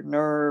protect your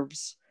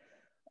nerves.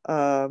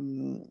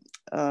 um,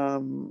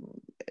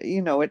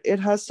 you know, it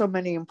has so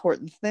many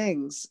important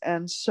things.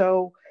 And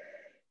so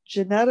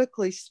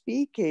genetically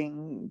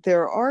speaking,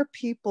 there are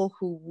people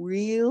who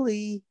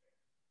really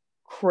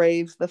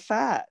crave the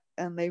fat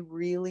and they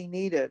really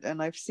need it.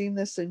 And I've seen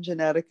this in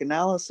genetic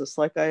analysis.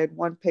 Like I had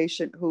one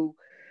patient who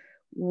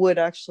would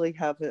actually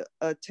have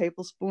a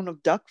tablespoon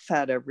of duck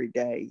fat every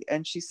day.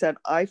 And she said,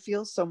 I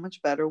feel so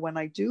much better when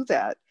I do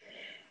that.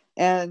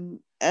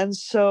 And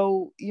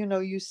so, you know,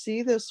 you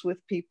see this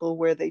with people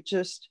where they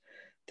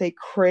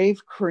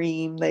crave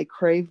cream, they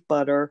crave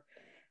butter.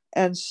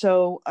 And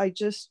so I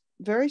just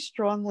very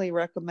strongly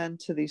recommend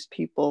to these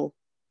people,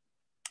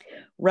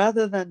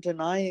 rather than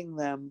denying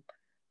them,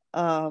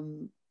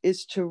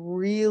 is to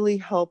really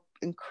help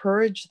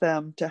encourage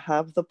them to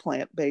have the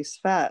plant-based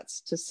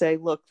fats, to say,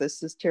 look,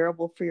 this is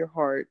terrible for your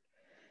heart,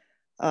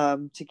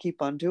 to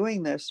keep on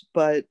doing this,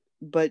 but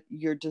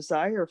your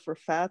desire for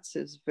fats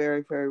is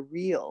very, very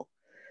real.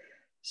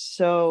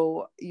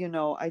 So, you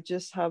know, I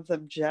just have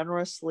them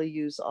generously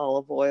use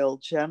olive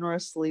oil,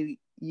 generously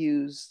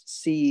use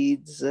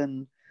seeds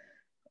and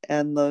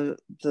some of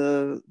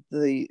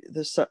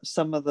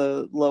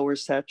the lower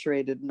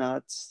saturated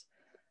nuts.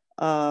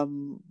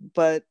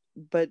 But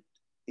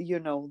you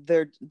know,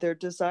 their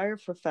desire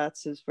for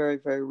fats is very,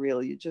 very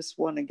real. You just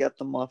want to get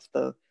them off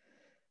the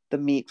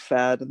meat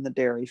fat and the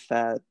dairy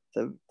fat,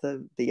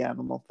 the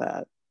animal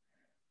fat.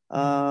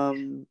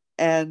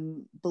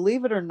 And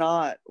believe it or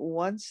not,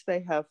 once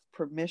they have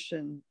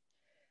permission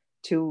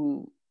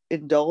to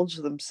indulge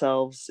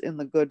themselves in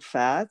the good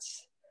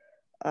fats,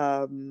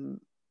 they're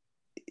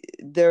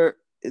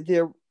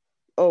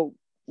oh,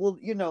 well,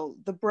 you know,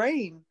 the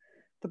brain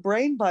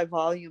by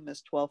volume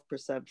is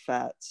 12%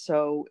 fat.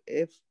 So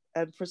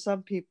and for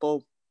some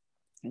people,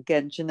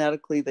 again,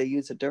 genetically, they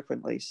use it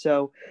differently.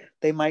 So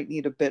they might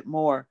need a bit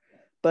more.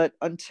 But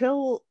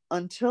until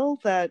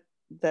that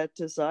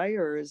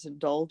desire is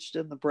indulged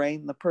in the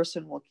brain, the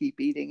person will keep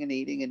eating and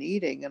eating and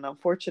eating. And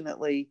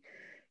unfortunately,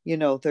 you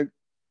know, they're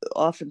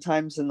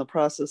oftentimes in the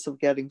process of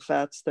getting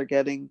fats, they're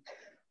getting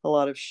a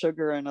lot of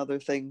sugar and other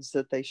things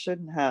that they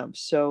shouldn't have.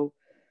 So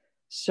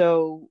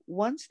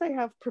once they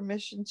have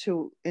permission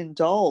to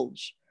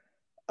indulge,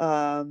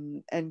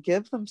 and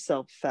give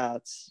themselves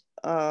fats,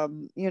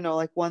 you know,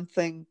 like one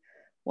thing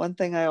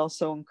I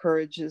also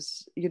encourage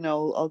is, you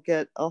know,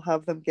 I'll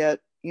have them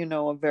get, you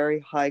know, a very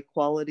high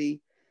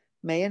quality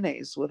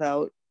mayonnaise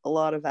without a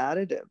lot of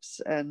additives,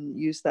 and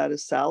use that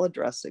as salad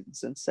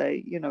dressings, and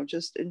say, you know,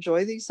 just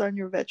enjoy these on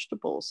your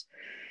vegetables.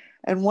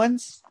 And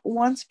once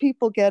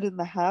people get in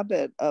the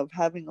habit of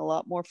having a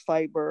lot more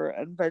fiber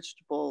and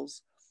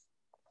vegetables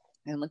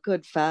and the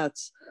good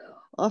fats,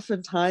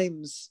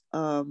 oftentimes,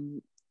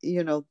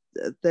 you know,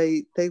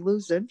 they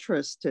lose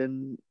interest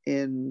in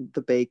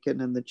the bacon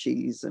and the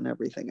cheese and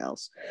everything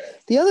else.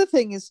 The other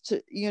thing is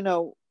to, you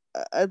know,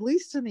 at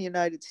least in the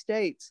United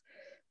States,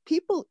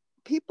 people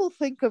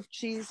think of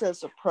cheese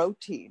as a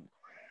protein,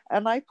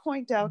 and I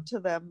point out to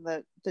them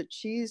that the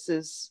cheese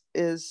is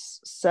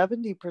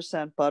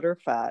 70% butter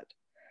fat.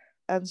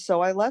 And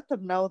so I let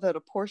them know that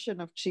a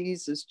portion of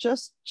cheese is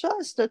just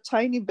a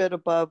tiny bit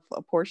above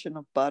a portion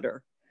of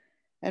butter.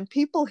 And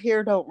people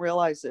here don't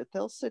realize it.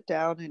 They'll sit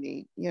down and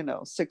eat, you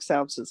know, 6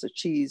 ounces of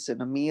cheese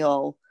in a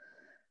meal.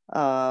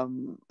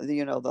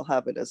 You know, they'll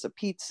have it as a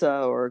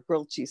pizza or a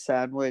grilled cheese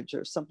sandwich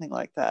or something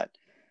like that.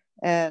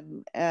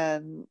 And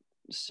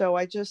so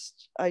I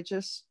just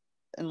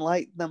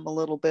enlighten them a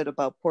little bit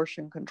about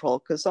portion control,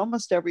 because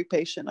almost every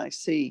patient I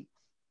see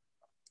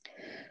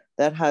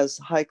that has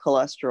high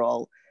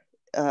cholesterol,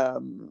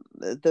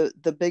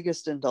 the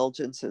biggest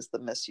indulgence is the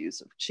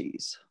misuse of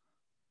cheese.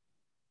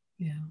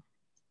 Yeah.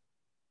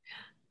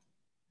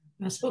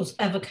 I suppose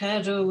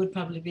avocado would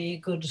probably be a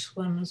good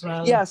one as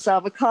well. Yes,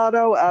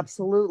 avocado,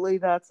 absolutely.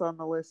 That's on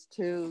the list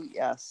too.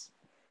 Yes.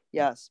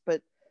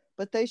 But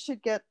they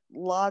should get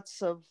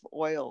lots of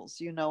oils,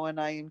 you know, and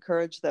I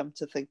encourage them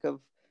to think of,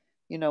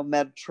 you know,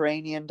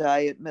 Mediterranean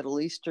diet,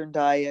 Middle Eastern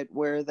diet,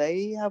 where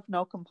they have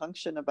no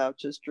compunction about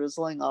just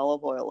drizzling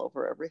olive oil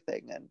over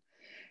everything.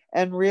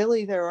 And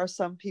really, there are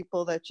some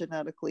people that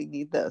genetically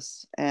need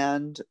this.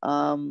 And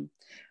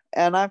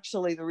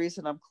actually, the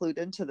reason I'm clued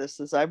into this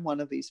is I'm one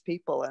of these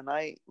people. And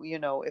I, you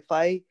know, if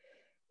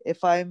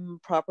I'm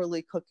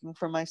properly cooking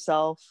for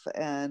myself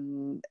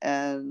and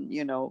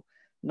you know,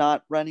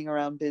 not running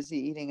around busy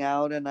eating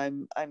out, and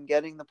I'm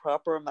getting the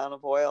proper amount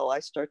of oil, I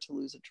start to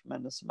lose a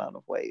tremendous amount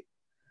of weight.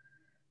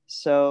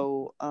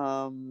 So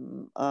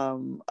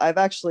I've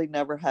actually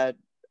never had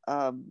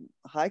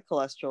high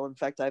cholesterol. In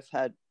fact, I've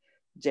had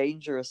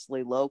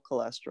dangerously low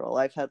cholesterol.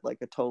 I've had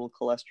like a total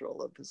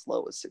cholesterol of as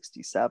low as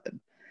 67.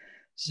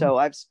 So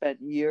I've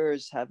spent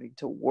years having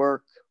to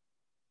work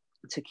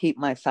to keep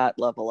my fat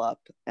level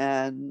up,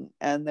 and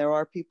there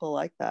are people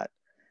like that.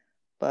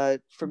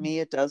 But for me,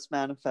 it does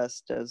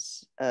manifest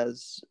as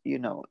you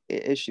know,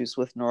 issues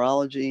with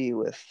neurology,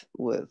 with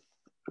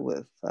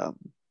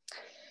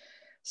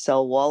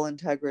cell wall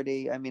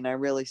integrity. I mean, I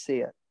really see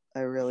it.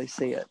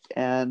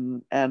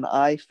 And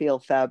I feel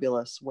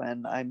fabulous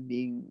when I'm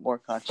being more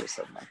conscious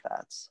of my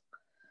fats.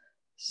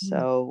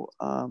 So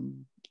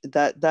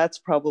that's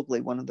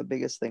probably one of the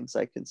biggest things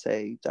I can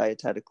say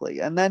dietetically.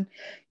 And then,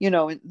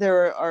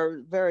 there are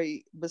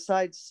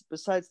besides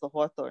the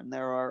hawthorn,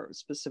 there are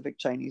specific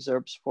Chinese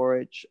herbs for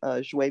it.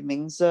 Zhui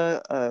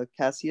Mingzi,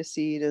 cassia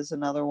seed is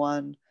another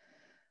one.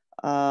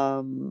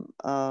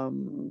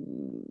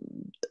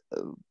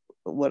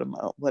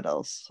 What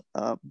else?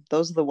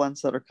 Those are the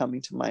ones that are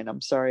coming to mind. I'm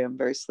sorry, I'm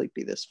very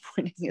sleepy this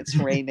morning. It's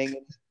raining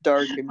and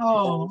dark and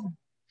cold.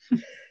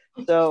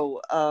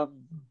 So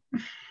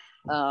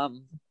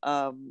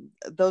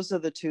those are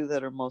the two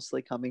that are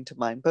mostly coming to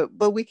mind,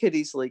 but we could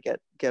easily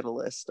get a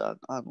list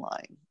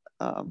online.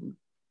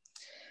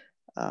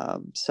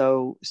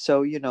 So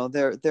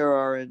there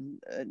are,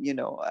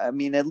 I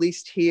mean, at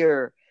least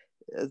here,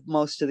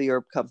 most of the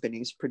herb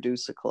companies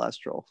produce a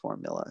cholesterol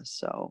formula,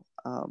 so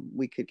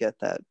we could get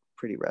that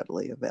pretty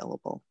readily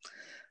available.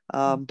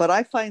 But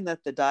I find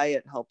that the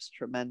diet helps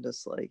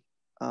tremendously,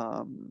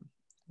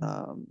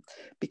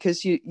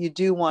 because you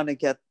do want to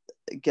get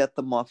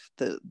them off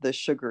the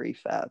sugary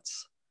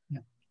fats,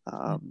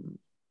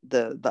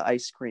 the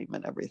ice cream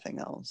and everything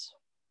else.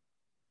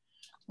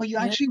 Well, you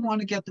actually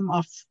want to get them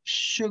off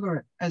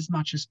sugar as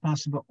much as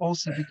possible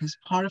also, because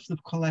part of the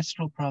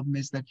cholesterol problem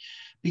is that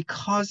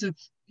because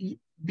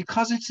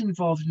it's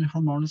involved in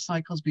hormonal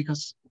cycles,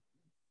 because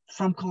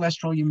from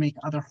cholesterol you make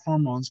other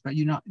hormones, but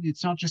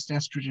it's not just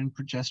estrogen,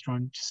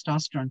 progesterone,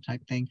 testosterone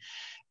type thing.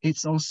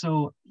 It's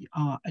also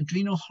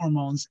adrenal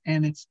hormones,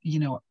 and it's,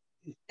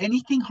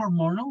 anything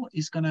hormonal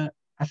is going to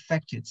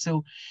affect it.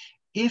 So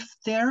if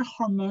they're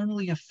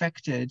hormonally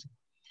affected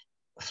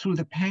through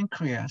the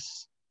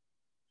pancreas,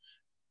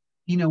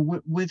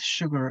 with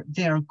sugar,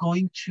 they're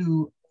going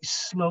to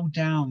slow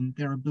down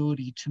their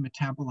ability to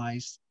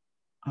metabolize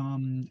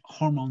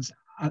hormones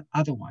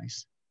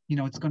otherwise.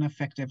 It's going to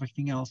affect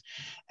everything else.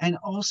 And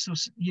also,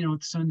 so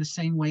in the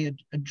same way,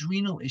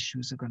 adrenal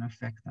issues are going to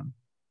affect them.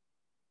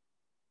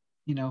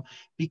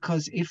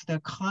 Because if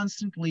they're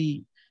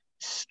constantly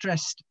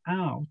stressed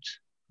out,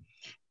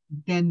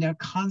 then they're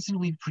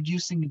constantly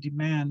producing a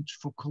demand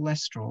for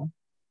cholesterol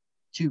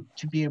to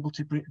be able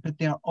to, but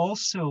they're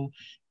also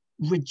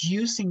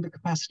reducing the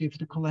capacity of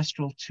the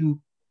cholesterol to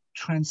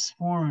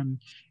transform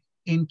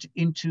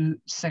into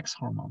sex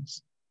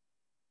hormones.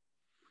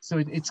 So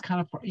it's kind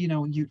of, you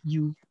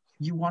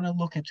want to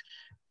look at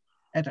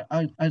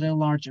a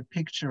larger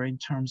picture in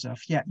terms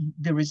of,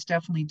 there is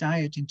definitely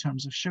diet in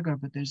terms of sugar,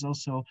 but there's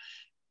also,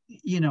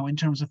 in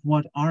terms of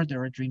what are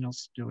their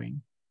adrenals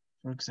doing,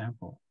 for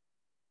example.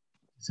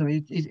 So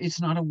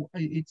it's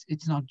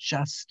not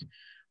just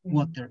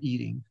what they're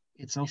eating.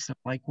 It's also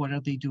like, what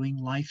are they doing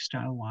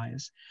lifestyle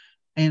wise?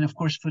 And of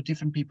course, for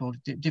different people,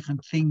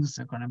 different things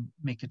are going to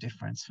make a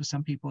difference. For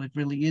some people, it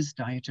really is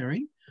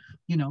dietary.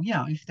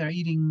 If they're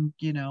eating,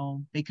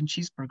 bacon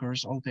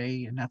cheeseburgers all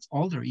day and that's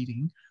all they're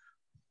eating,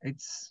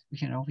 it's,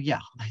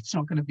 it's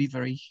not going to be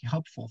very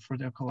helpful for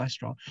their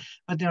cholesterol.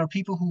 But there are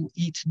people who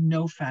eat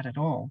no fat at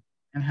all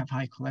and have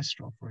high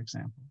cholesterol, for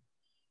example.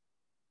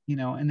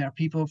 And there are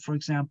people, for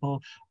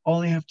example, all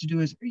they have to do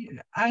is,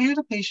 I had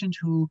a patient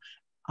who,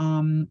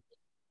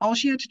 all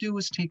she had to do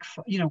was take,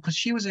 because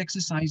she was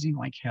exercising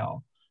like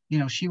hell.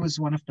 She was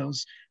one of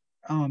those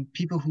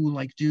people who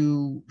like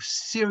do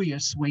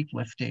serious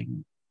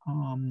weightlifting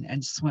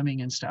and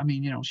swimming and stuff. I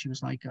mean, she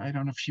was like, I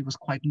don't know if she was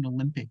quite an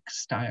Olympic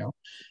style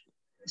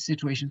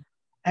situation.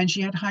 And she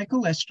had high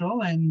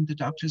cholesterol, and the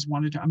doctors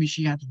wanted to,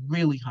 she had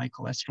really high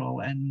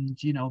cholesterol, and,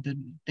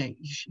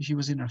 she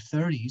was in her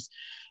 30s.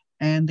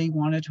 And they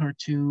wanted her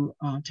to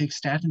take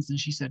statins, and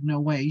she said, no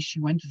way.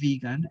 She went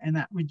vegan, and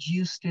that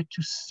reduced it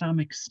to some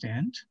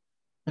extent,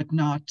 but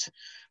not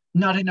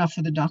enough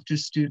for the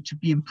doctors to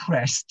be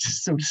impressed,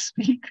 so to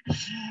speak.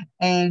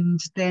 And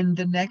then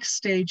the next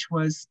stage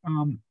was,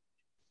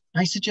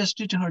 I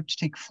suggested to her to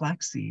take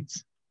flax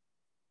seeds.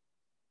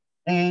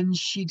 And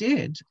she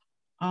did.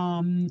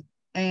 And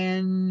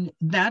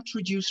that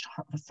reduced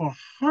for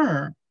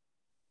her,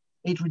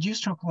 it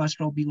reduced her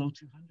cholesterol below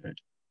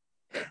 200.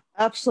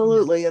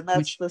 Absolutely, and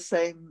that's the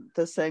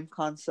same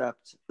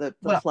concept, that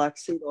the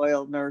flaxseed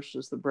oil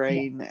nourishes the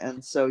brain,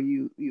 and so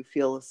you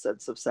feel a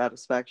sense of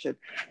satisfaction.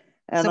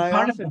 And so I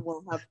often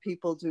will have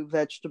people do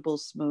vegetable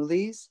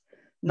smoothies,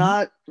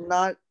 not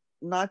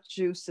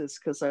juices,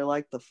 because I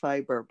like the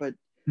fiber, but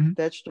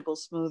vegetable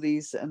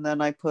smoothies, and then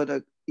I put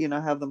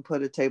have them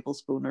put a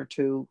tablespoon or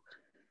two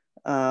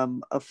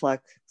of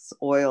flax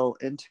oil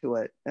into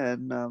it,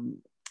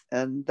 and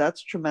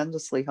that's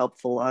tremendously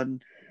helpful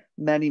on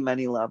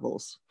many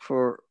levels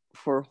for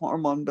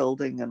hormone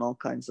building and all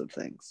kinds of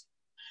things.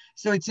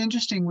 So it's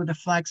interesting with the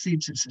flax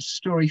seeds, it's a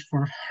story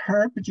for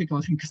her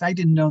particular thing, because I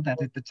didn't know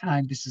that at the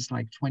time. This is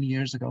like 20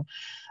 years ago.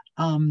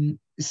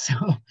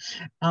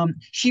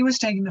 She was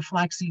taking the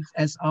flax seeds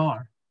as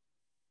are,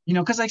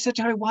 because I said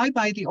to her, why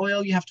buy the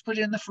oil? You have to put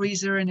it in the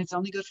freezer and it's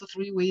only good for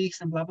 3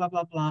 weeks and blah, blah,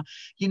 blah, blah.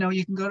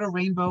 You can go to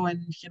Rainbow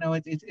and,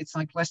 it's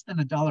like less than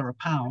 $1 a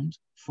pound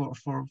for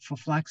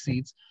flax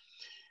seeds.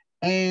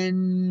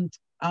 And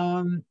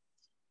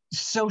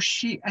So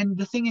and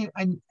the thing is,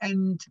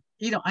 and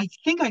I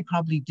think I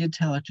probably did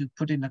tell her to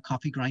put in a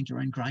coffee grinder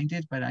and grind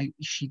it, but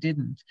she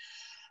didn't.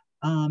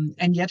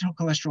 And yet her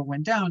cholesterol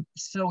went down.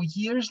 So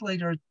years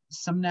later,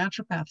 some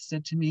naturopath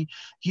said to me,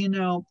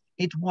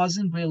 it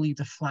wasn't really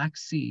the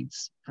flax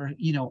seeds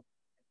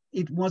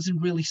it wasn't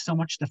really so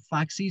much the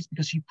flax seeds,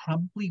 because she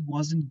probably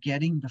wasn't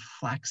getting the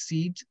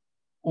flaxseed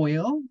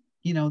oil.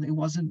 It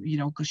wasn't,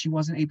 because she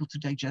wasn't able to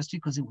digest it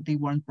because they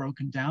weren't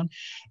broken down.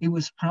 It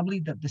was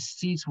probably that the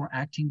seeds were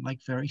acting like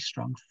very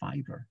strong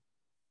fiber.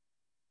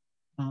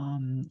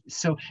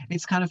 So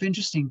it's kind of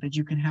interesting that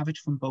you can have it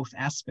from both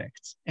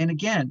aspects. And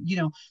again,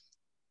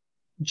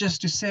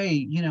 just to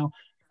say,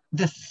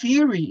 the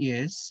theory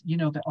is,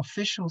 the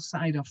official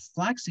side of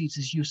flax seeds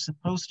is you're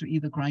supposed to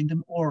either grind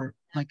them or,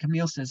 like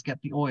Camille says, get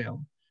the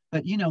oil.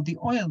 But, the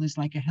oil is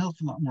like a hell of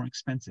a lot more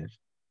expensive.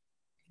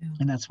 Yeah.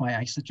 And that's why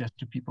I suggest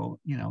to people,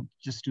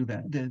 just do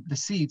the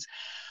seeds.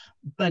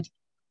 But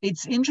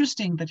it's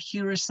interesting that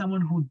here is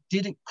someone who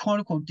did it, quote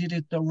unquote, did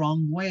it the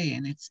wrong way.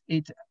 And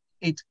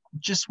it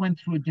just went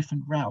through a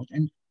different route.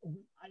 And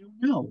I don't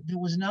know, there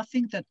was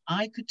nothing that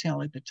I could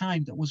tell at the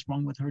time that was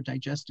wrong with her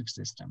digestive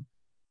system.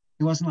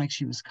 It wasn't like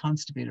she was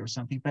constipated or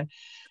something, but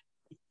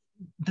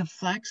the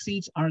flax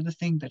seeds are the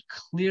thing that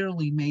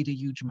clearly made a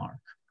huge mark,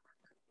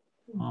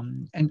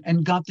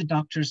 and got the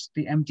doctors,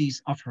 the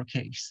MDs, off her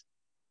case.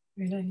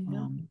 Really?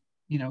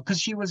 Yeah. Because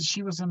she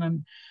was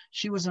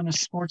on a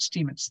sports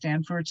team at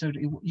Stanford, so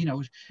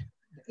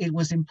it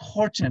was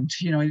important.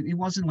 It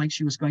wasn't like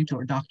she was going to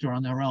a doctor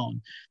on her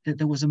own. That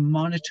there was a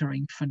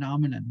monitoring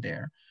phenomenon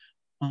there,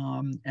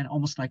 and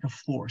almost like a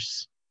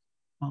force.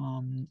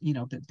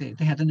 That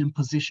they had an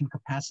imposition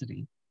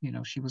capacity.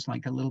 She was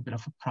like a little bit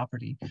of a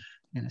property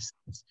in a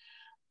sense.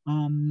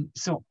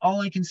 So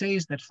all I can say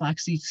is that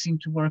flax seeds seem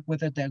to work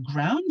whether they're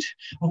ground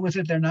or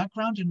whether they're not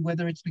ground, and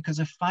whether it's because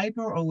of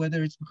fiber or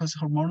whether it's because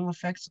of hormonal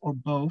effects or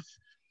both,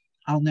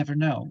 I'll never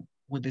know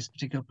with this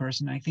particular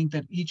person. I think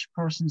that each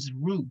person's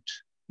route,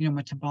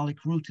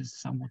 metabolic route, is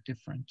somewhat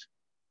different.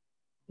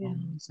 Yeah.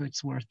 So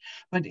it's worth,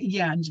 but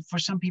yeah, and for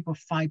some people,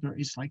 fiber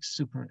is like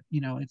super,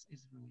 it's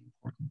really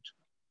important.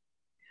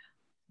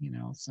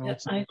 So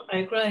yeah,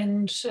 I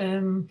grind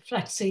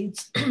flax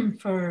seeds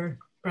for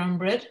brown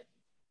bread.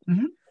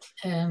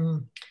 Mm-hmm.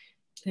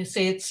 They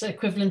say it's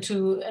equivalent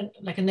to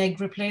like an egg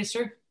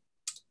replacer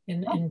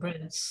in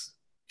breads.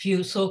 If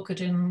you soak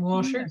it in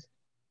water, yes.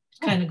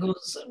 It kind of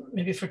goes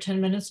maybe for 10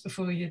 minutes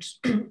before you'd,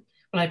 well,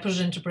 I put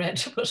it into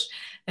bread, but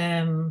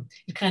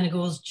it kind of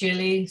goes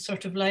jelly,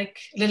 sort of like,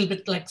 a little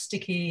bit like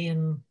sticky,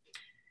 and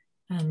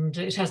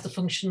it has the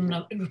function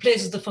of, it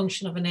replaces the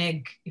function of an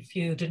egg if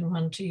you didn't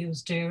want to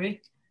use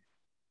dairy.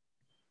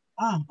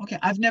 Oh, okay.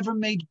 I've never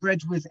made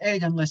bread with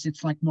egg unless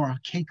it's like more a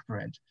cake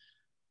bread.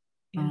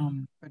 Yeah.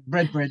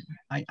 But bread,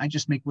 I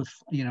just make with,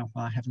 well,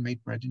 I haven't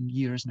made bread in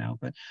years now,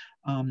 but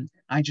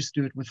I just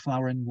do it with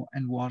flour and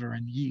water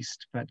and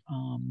yeast. But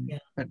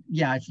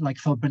yeah, like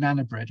for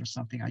banana bread or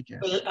something, I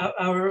guess.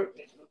 Well,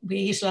 we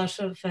eat a lot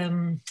of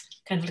kind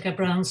of like a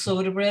brown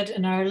soda bread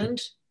in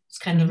Ireland. It's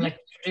kind of like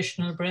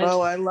traditional bread.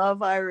 Oh, I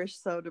love Irish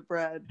soda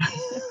bread.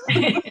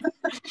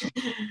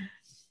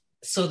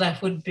 So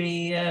that would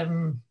be,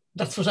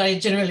 that's what I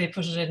generally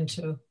put it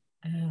into.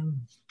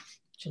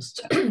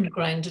 Just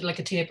grind it like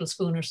a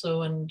tablespoon or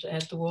so and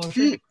add the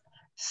water.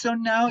 So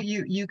now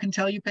you can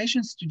tell your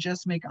patients to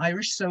just make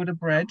Irish soda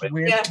bread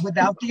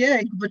without the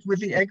egg, but with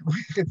the egg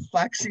with the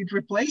flaxseed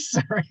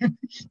replacer.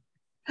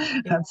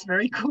 That's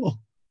very cool.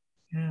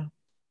 Yeah.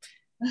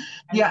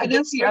 Yeah, and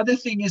that's the other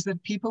thing, is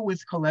that people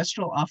with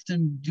cholesterol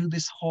often do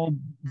this whole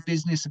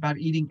business about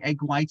eating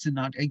egg whites and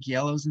not egg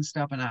yellows and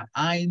stuff. And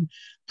I'm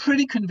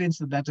pretty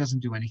convinced that doesn't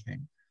do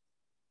anything.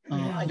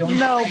 I don't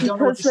know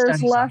because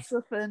there's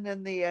lecithin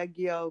in the egg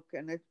yolk,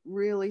 and it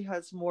really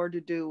has more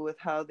to do with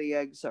how the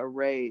eggs are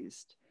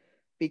raised.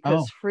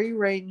 Because free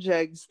range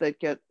eggs that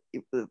get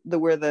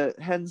where the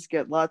hens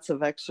get lots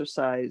of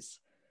exercise,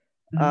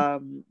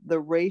 the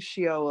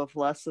ratio of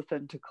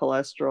lecithin to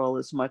cholesterol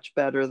is much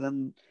better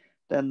than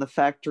the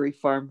factory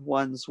farmed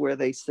ones where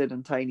they sit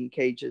in tiny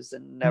cages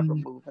and never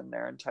move in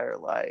their entire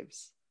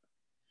lives.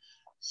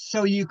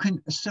 So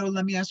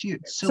let me ask you.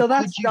 So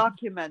that's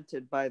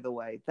documented, by the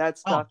way.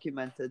 That's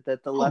documented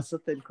that the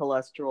lecithin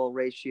cholesterol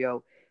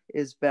ratio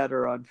is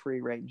better on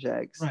free range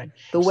eggs. Right.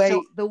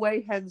 The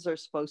way hens are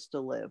supposed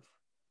to live.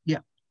 Yeah.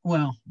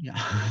 Well, yeah.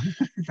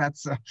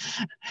 That's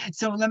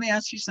so let me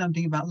ask you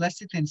something about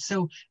lecithin.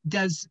 So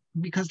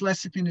because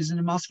lecithin is an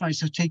emulsifier,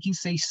 so taking,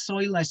 say,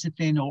 soy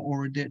lecithin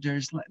or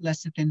there's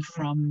lecithin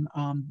from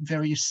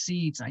various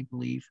seeds, I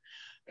believe,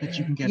 that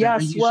you can get.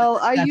 Yes,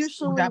 I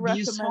usually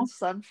recommend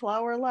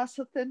sunflower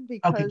lecithin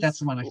because that's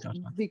the one I thought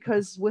about.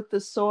 Because with the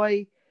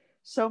soy,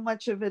 so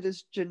much of it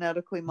is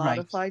genetically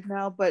modified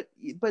now. But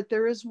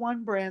there is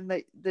one brand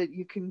that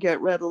you can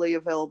get readily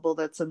available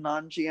that's a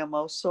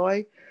non-GMO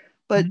soy.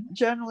 But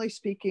generally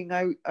speaking,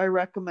 I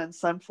recommend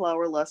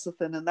sunflower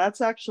lecithin, and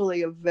that's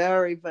actually a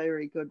very,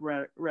 very good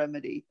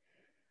remedy.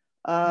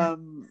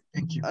 Thank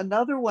you.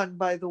 Another one,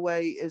 by the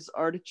way, is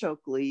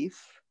artichoke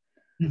leaf.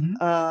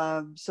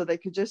 So they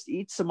could just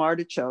eat some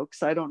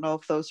artichokes. I don't know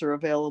if those are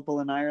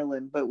available in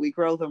Ireland, but we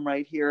grow them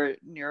right here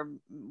near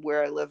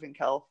where I live in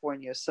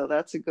California. So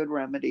that's a good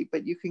remedy,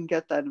 but you can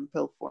get that in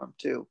pill form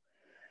too.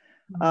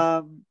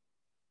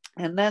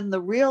 And then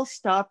the real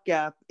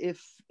stopgap,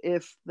 if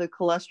the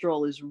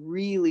cholesterol is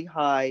really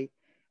high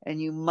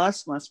and you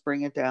must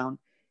bring it down,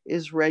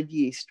 is red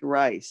yeast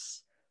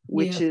rice,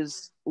 which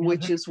is where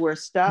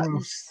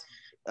statins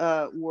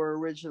were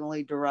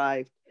originally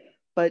derived.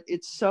 But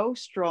it's so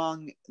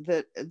strong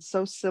that it's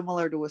so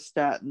similar to a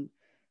statin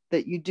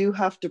that you do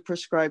have to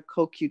prescribe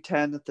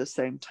CoQ10 at the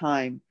same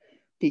time,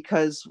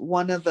 because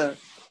one of the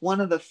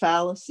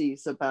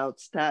fallacies about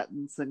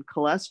statins and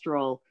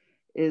cholesterol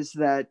is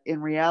that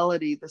in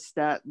reality the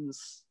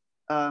statins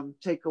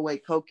take away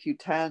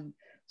CoQ10,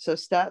 so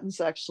statins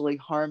actually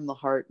harm the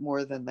heart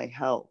more than they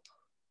help.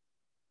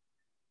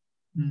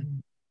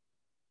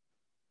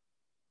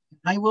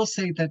 I will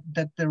say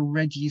that the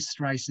red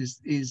yeast rice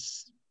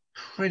is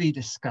pretty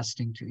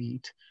disgusting to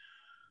eat.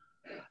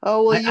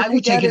 Oh, well, you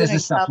could get it in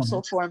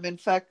capsule form. In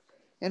fact,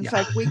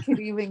 we could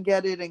even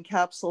get it in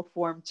capsule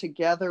form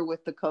together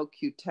with the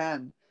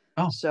CoQ10.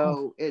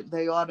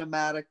 They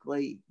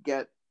automatically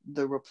get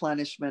the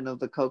replenishment of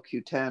the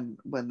CoQ10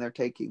 when they're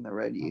taking the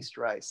red yeast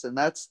rice, and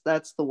that's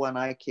the one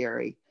I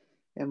carry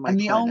in my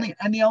clinic.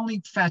 The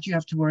only fat you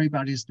have to worry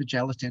about is the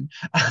gelatin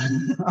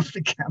of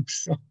the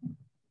capsule.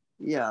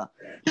 Yeah,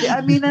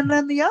 I mean, and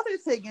then the other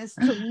thing is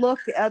to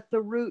look at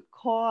the root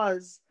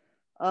cause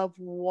of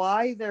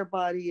why their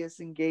body is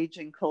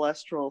engaging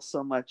cholesterol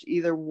so much,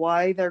 either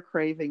why they're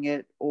craving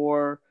it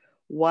or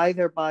why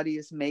their body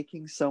is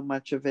making so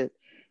much of it,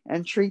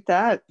 and treat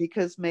that,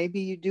 because maybe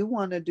you do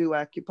want to do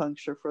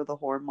acupuncture for the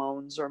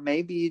hormones, or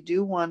maybe you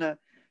do want to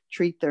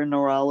treat their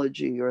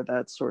neurology or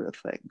that sort of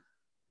thing.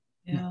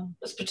 Yeah,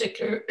 this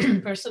particular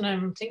person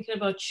I'm thinking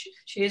about,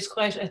 she is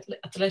quite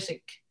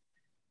athletic.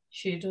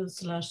 She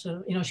does a lot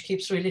of, she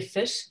keeps really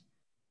fit.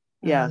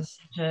 Yes.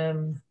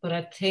 But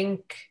I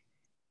think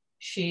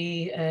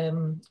she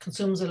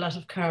consumes a lot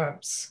of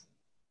carbs.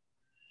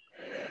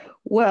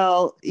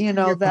 Well,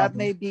 that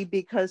may be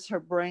because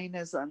her brain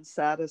is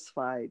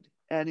unsatisfied.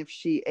 And if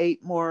she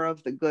ate more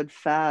of the good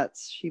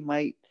fats, she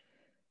might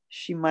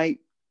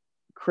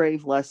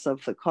crave less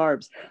of the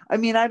carbs. I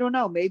mean, I don't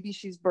know. Maybe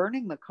she's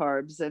burning the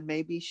carbs, and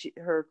maybe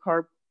her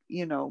carb,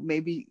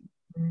 maybe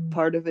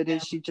part of it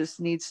is she just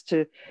needs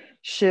to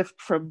shift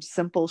from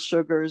simple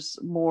sugars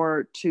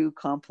more to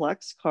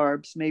complex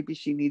carbs. Maybe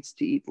she needs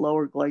to eat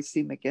lower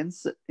glycemic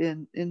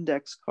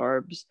index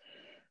carbs.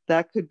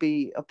 That could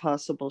be a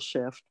possible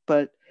shift,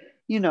 but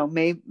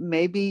maybe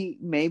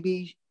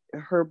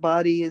her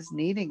body is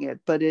needing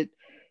it. But it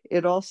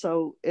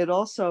also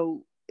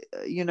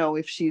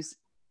if she's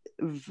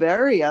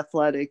very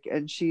athletic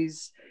and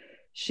she's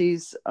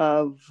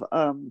of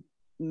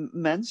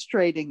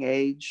menstruating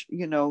age,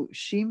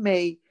 she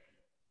may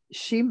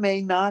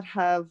not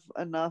have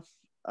enough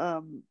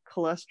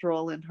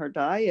cholesterol in her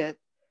diet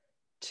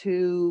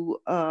to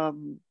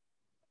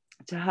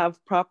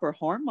have proper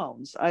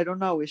hormones. I don't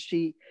know. Is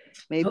she?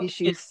 Maybe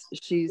she's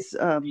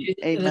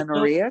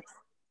amenorrheic.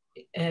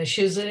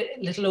 She's a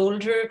little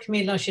older.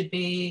 Camille should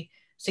be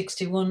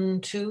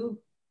 61 too.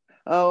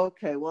 Oh,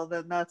 okay. Well,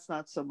 then that's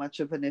not so much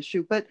of an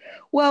issue, but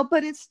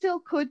it still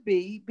could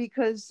be,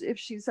 because if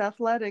she's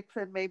athletic,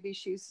 then maybe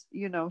she's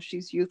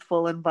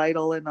youthful and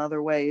vital in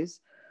other ways.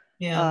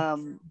 Yeah.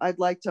 I'd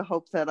like to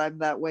hope that I'm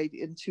that way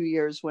in 2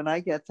 years when I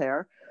get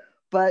there,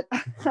 but,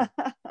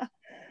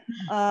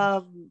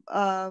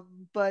 so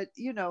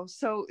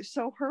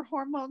her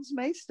hormones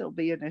may still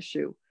be an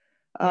issue.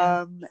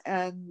 Yeah.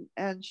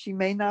 And she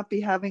may not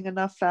be having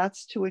enough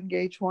fats to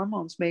engage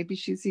hormones. Maybe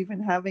she's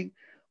even having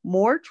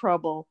more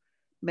trouble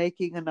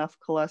making enough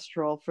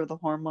cholesterol for the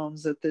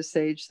hormones at this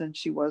age than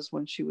she was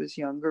when she was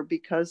younger,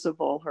 because of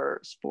all her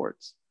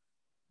sports.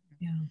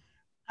 Yeah.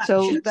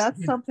 So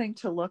that's something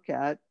to look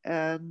at.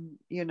 And,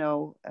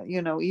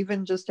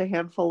 even just a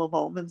handful of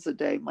almonds a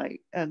day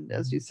might, and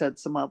as you said,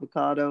 some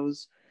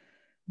avocados,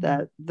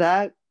 that,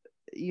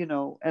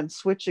 and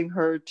switching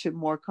her to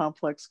more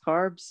complex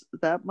carbs,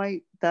 that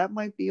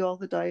might be all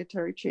the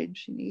dietary change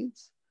she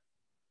needs.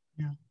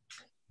 Yeah.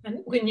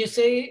 And when you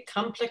say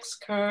complex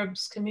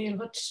carbs, Camille,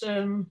 what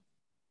do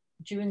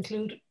you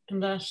include in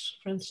that,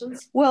 for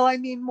instance? Well, I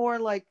mean more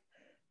like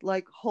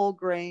whole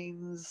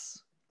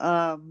grains,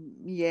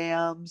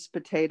 yams,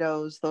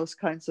 potatoes, those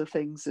kinds of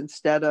things,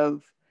 instead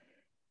of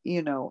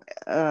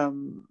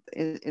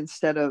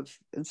instead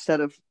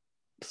of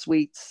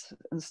sweets,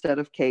 instead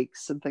of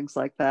cakes and things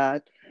like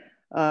that.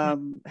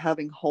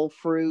 Having whole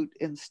fruit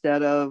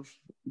instead of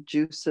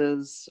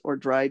juices or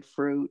dried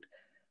fruit.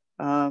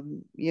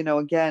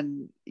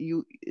 Again,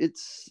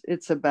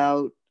 it's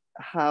about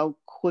how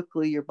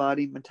quickly your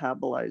body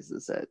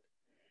metabolizes it.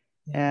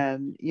 Yeah.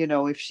 And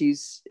if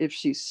she's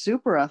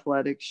super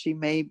athletic, she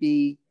may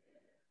be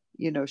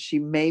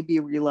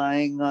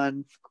relying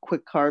on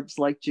quick carbs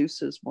like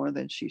juices more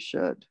than she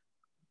should.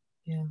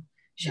 Yeah.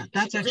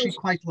 That's actually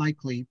quite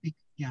likely.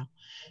 Yeah.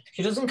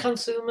 She doesn't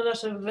consume a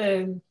lot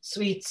of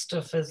sweet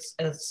stuff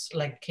as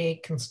like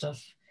cake and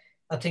stuff.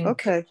 I think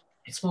Okay.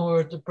 it's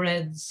more the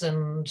breads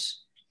and,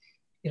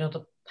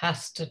 the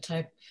pasta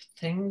type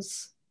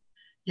things.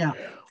 Yeah.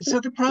 So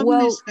the problem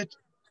Well, is that,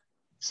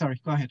 sorry,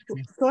 go ahead,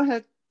 Camille. go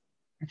ahead.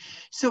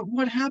 So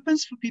what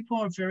happens for people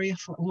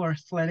who are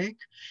athletic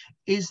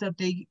is that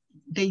they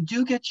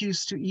do get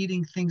used to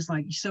eating things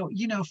like, so,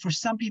 for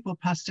some people,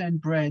 pasta and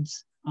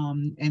breads,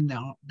 and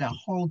the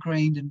whole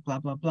grain and blah,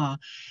 blah, blah,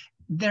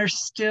 they're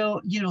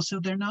still, so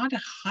they're not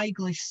a high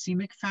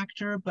glycemic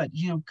factor, but,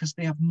 because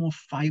they have more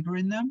fiber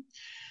in them,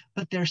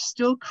 but they're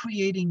still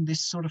creating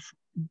this sort of,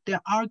 they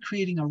are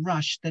creating a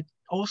rush that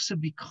also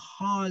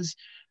because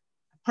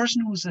a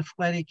person who's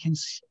athletic can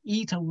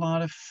eat a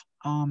lot of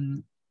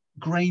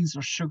grains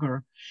or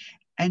sugar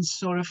and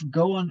sort of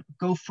go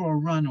for a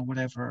run or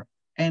whatever,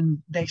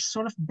 and they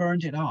sort of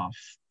burned it off.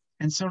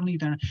 And certainly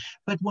they're,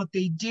 but what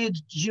they did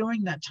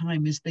during that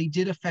time is they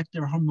did affect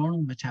their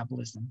hormonal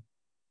metabolism,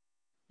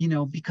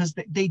 because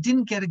they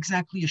didn't get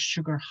exactly a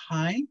sugar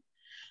high.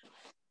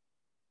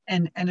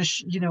 And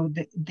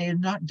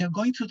they're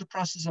going through the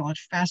process a lot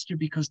faster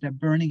because they're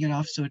burning it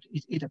off. So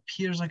it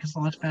appears like it's a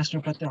lot faster,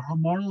 but their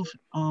hormonal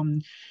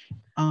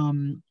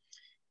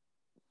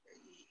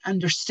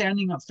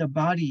understanding of the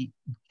body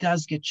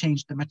does get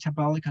changed. The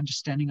metabolic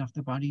understanding of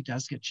the body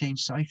does get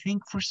changed. So I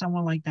think for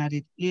someone like that,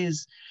 it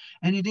is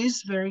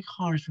very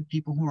hard for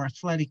people who are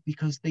athletic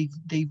because they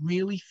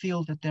really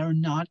feel that they're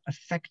not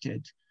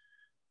affected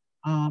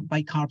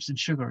by carbs and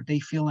sugar. They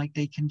feel like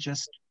they can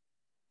just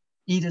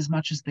eat as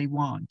much as they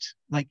want.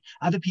 Like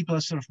other people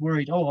are sort of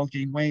worried, oh, I'll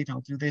gain weight,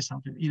 I'll do this, I'll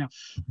do,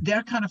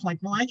 they're kind of like,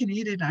 well, I can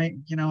eat it. I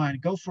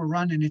go for a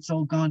run and it's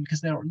all gone, because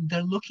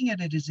they're looking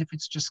at it as if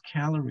it's just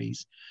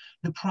calories.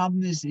 The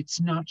problem is it's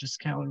not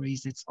just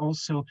calories. It's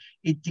also,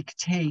 it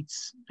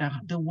dictates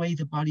the way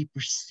the body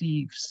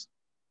perceives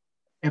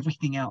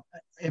everything else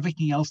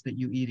that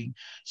you're eating.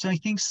 So I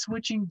think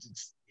switching,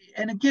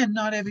 and again,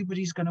 not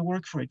everybody's going to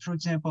work for it. For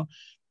example,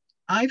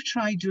 I've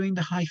tried doing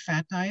the high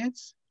fat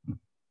diets.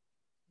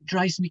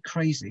 Drives me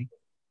crazy.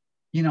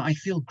 I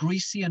feel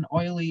greasy and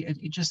oily.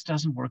 It just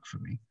doesn't work for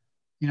me.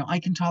 I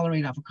can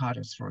tolerate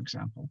avocados, for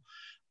example.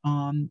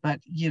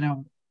 But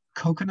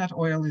coconut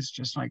oil is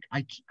just like,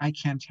 I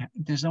can't,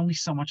 there's only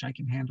so much I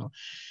can handle.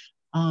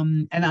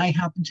 And I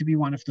happen to be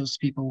one of those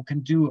people who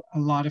can do a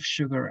lot of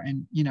sugar,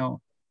 and,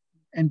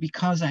 and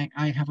because I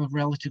have a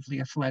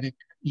relatively athletic,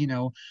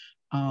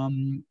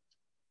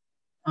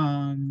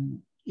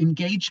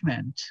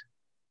 engagement,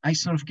 I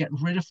sort of get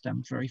rid of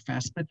them very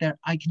fast, but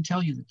I can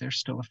tell you that they're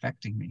still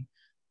affecting me.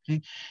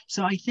 Okay.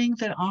 So I think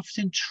that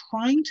often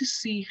trying to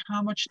see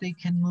how much they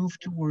can move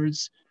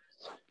towards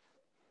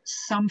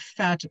some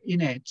fat in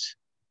it.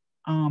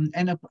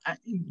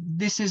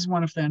 This is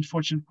one of the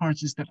unfortunate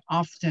parts, is that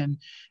often,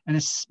 and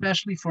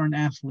especially for an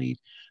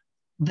athlete,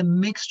 the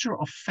mixture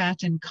of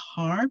fat and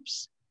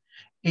carbs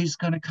is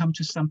going to come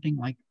to something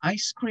like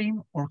ice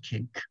cream or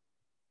cake.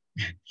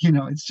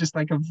 It's just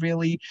like a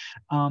really,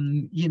 or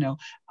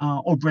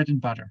bread and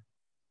butter.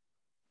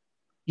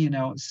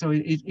 So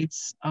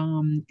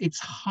it's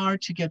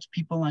hard to get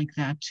people like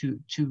that to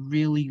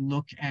really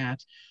look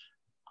at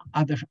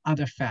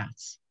other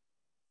fats.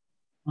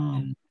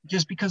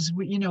 Just because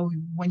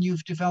when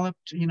you've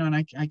developed, and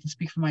I can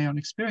speak from my own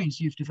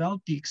experience, you've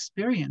developed the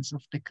experience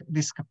of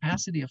this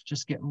capacity of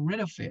just get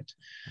rid of it.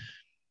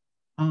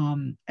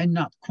 And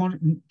not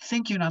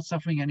think you're not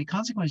suffering any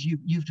consequence.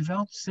 You've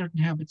developed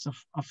certain habits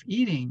of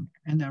eating,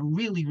 and they're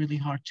really, really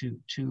hard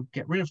to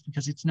get rid of,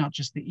 because it's not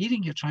just the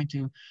eating you're trying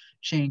to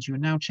change. You're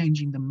now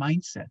changing the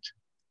mindset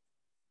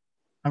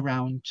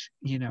around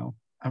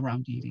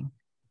eating.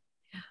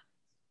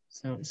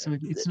 So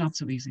it's not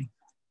so easy.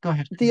 Go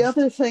ahead. The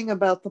other thing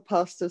about the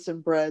pastas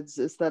and breads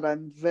is that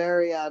I'm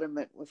very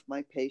adamant with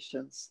my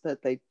patients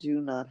that they do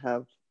not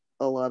have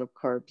a lot of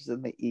carbs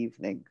in the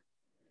evening.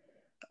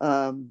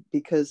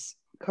 Because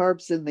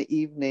carbs in the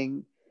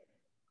evening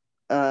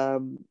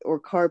or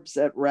carbs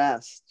at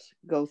rest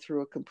go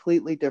through a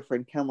completely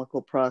different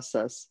chemical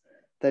process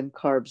than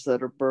carbs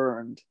that are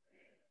burned.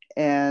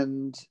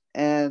 And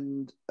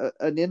an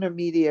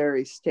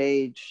intermediary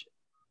stage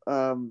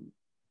of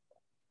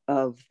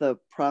the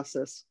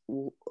process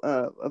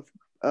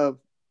of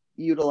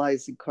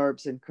utilizing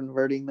carbs and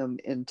converting them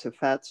into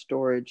fat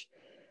storage,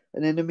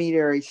 an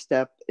intermediary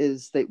step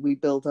is that we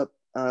build up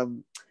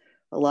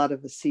a lot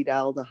of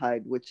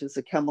acetaldehyde, which is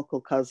a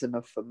chemical cousin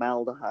of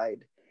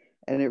formaldehyde.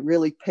 And it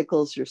really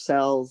pickles your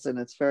cells, and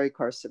it's very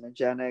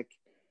carcinogenic,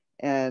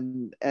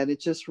 and it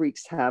just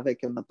wreaks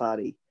havoc in the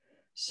body.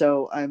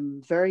 So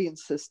I'm very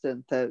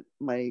insistent that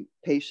my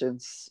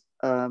patients,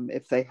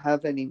 if they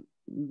have any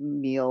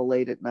meal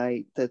late at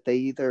night, that they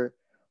either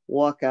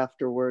walk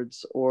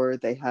afterwards or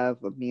they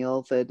have a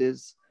meal that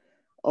is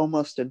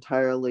almost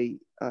entirely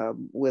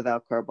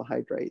without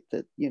carbohydrate,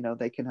 that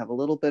they can have a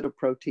little bit of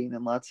protein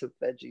and lots of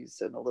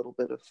veggies and a little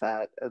bit of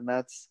fat, and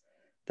that's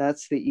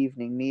the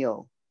evening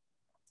meal.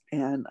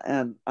 And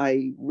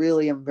I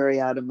really am very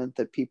adamant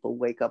that people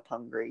wake up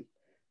hungry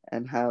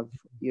and have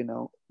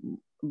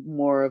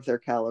more of their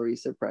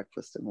calories at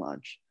breakfast and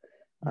lunch,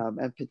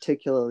 and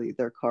particularly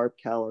their carb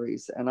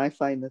calories. And I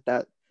find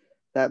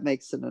that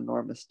makes an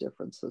enormous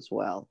difference as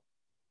well.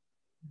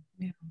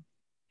 Yeah.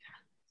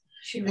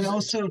 She was, and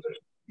also,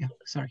 yeah,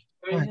 sorry.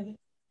 Go ahead.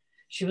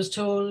 She was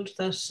told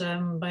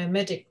that by a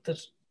medic that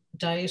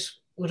diet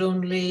would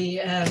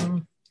only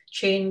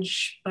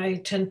change by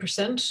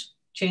 10%,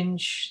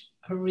 change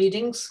her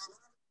readings.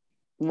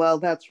 Well,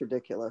 that's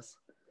ridiculous.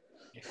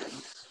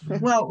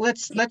 Well,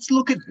 let's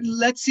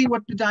see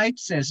what the diet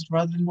says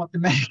rather than what the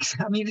medics.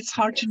 I mean, it's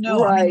hard to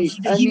know. Right.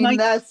 I mean,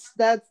 that's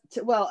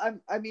well.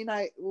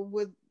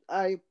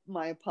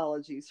 My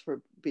apologies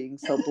for being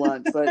so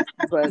blunt, but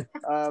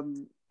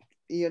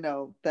you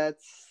know,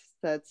 that's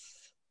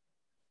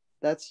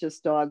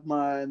just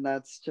dogma, and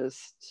that's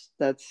just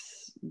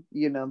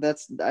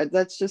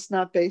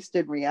not based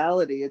in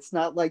reality. It's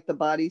not like the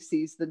body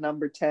sees the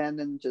number 10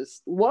 and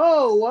just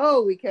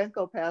whoa, we can't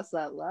go past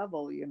that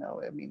level. You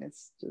know, I mean,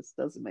 it's just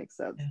doesn't make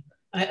sense. Yeah.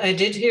 I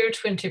did hear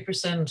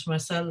 20%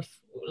 myself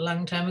a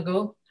long time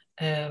ago.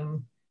 The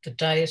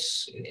diet,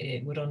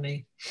 it would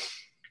only.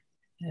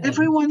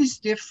 Everyone is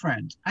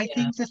different. I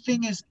think the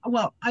thing is,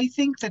 I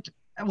think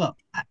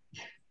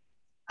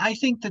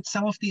that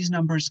some of these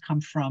numbers come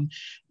from,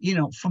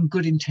 from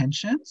good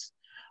intentions.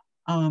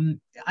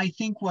 I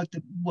think what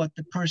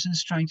the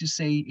person's trying to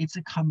say, it's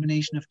a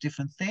combination of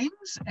different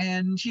things,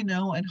 and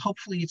and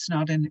hopefully it's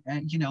not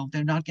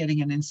they're not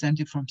getting an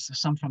incentive from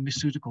some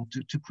pharmaceutical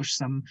to push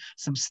some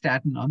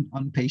statin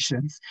on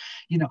patients.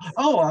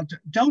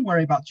 Don't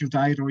worry about your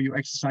diet or your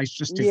exercise,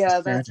 just take the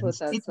statins. That's what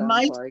that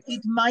sounds like.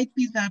 It might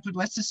be that, but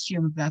let's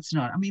assume that that's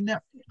not. I mean,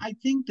 I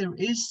think there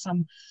is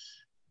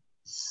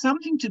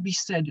something to be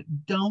said.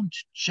 Don't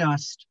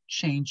just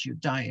change your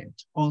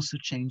diet, also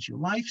change your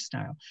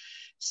lifestyle.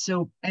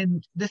 So,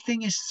 and the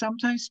thing is,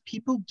 sometimes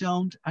people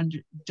don't,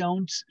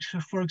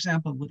 for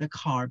example, with the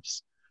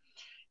carbs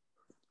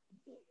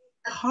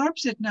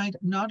at night,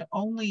 not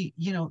only,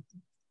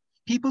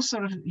 people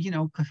sort of,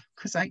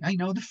 because I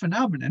know the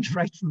phenomenon,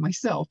 right, from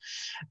myself.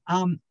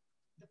 The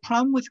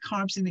problem with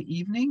carbs in the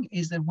evening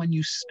is that when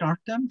you start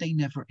them, they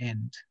never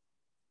end.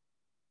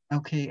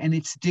 Okay, and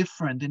it's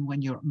different than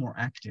when you're more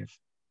active.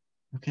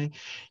 Okay,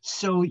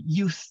 so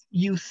you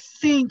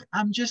think,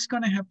 I'm just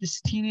going to have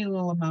this teeny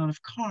little amount of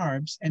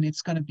carbs and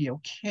it's going to be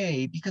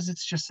okay because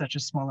it's just such a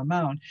small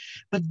amount,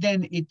 but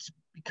then it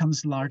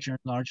becomes larger and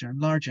larger and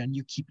larger, and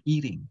you keep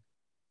eating.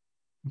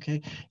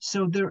 Okay,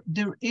 so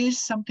there is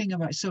something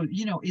about, so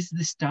is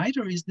this diet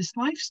or is this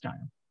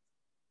lifestyle?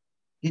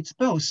 It's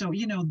both. So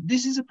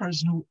this is a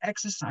person who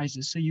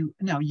exercises, so you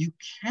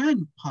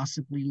can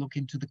possibly look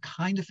into the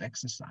kind of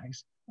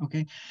exercise.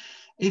 Okay,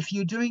 if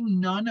you're doing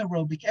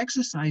non-aerobic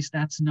exercise,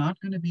 that's not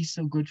going to be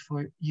so good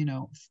for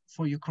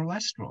for your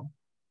cholesterol.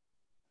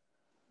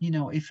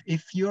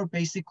 If you're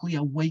basically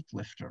a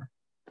weightlifter,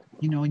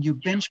 and you're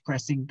bench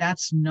pressing,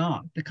 that's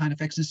not the kind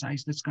of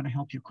exercise that's going to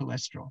help your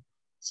cholesterol.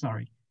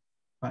 Sorry,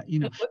 but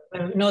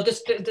no,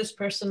 this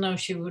person now,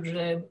 she would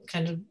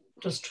kind of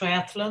does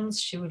triathlons.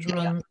 She would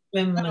run,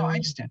 swim, and I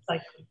understand.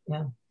 cycle.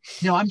 Yeah.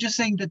 No, I'm just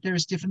saying that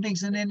there's different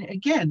things. And then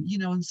again,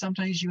 and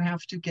sometimes you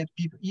have to get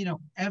people,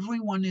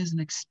 everyone is an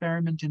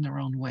experiment in their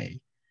own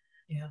way.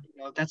 Yeah.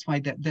 That's why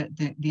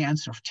the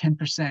answer of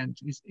 10%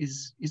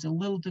 is a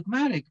little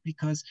dogmatic,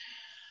 because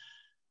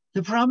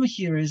the problem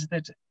here is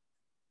that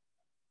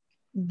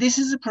this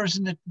is a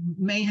person that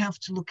may have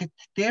to look at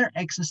their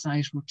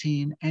exercise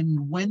routine,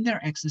 and when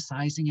they're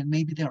exercising and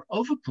maybe they're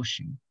over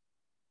pushing.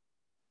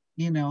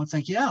 It's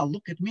like, yeah,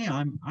 look at me.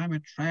 I'm a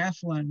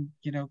triathlon,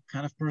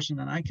 kind of person,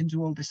 and I can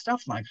do all this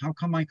stuff. Like, how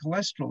come my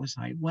cholesterol is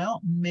high?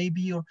 Well,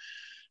 maybe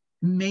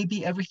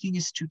everything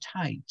is too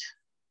tight,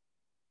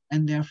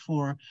 and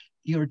therefore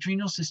your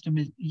adrenal system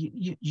is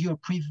you're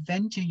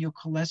preventing your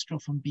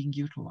cholesterol from being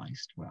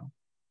utilized well.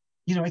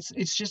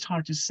 It's just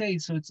hard to say.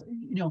 So it's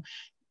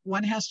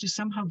one has to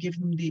somehow give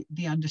them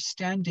the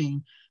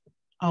understanding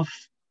of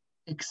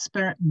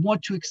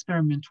what to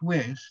experiment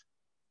with,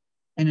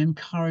 and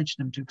encourage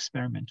them to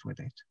experiment with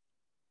it.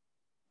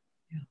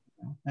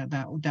 Yeah,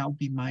 that would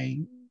be my,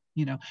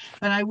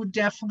 but I would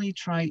definitely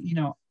try,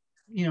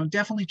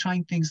 definitely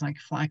trying things like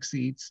flax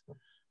seeds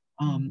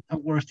are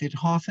worth it.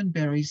 Hawthorn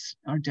berries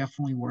are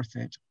definitely worth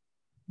it,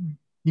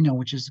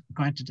 which is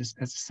granted as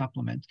a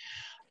supplement.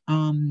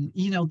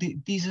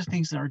 These are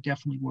things that are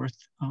definitely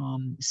worth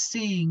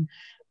seeing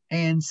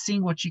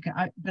what you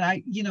can. But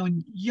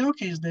in your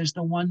case, there's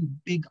the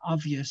one big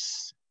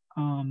obvious.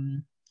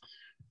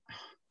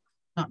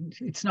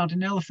 It's not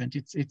an elephant.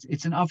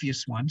 It's an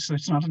obvious one, so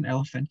it's not an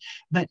elephant.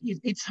 But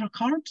it's her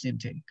carbs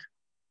intake.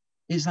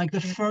 Is like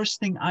the first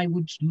thing I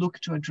would look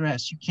to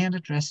address. You can't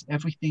address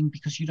everything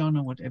because you don't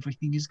know what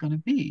everything is going to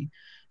be.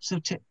 So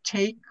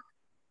take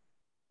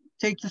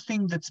the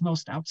thing that's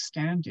most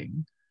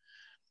outstanding,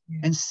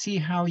 and see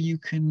how you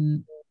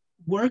can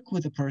work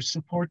with the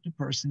person, support the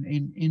person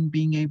in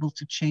being able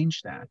to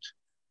change that.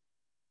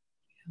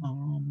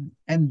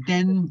 And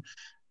then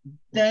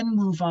then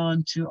move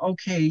on to,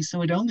 okay,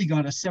 so it only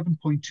got a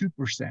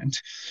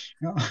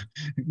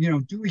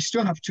 7.2%. Do we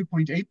still have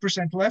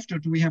 2.8% left, or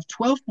do we have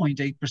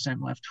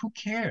 12.8% left? Who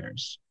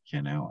cares?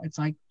 It's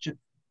like, just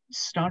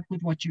start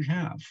with what you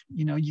have.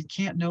 You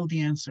can't know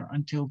the answer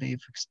until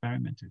they've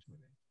experimented with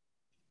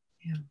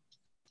it. Yeah.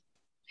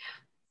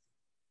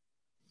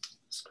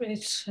 That's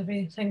great,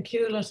 Abby. Thank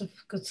you. A lot of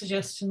good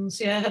suggestions.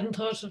 Yeah, I hadn't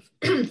thought of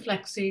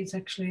flax seeds,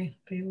 actually.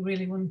 Be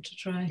really one to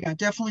try. Yeah,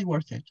 definitely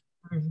worth it.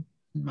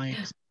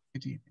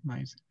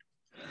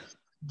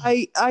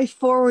 I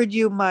forward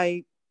you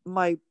my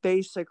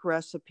basic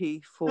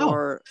recipe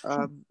for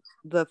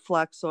the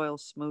flax oil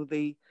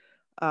smoothie.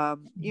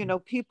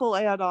 People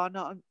add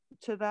on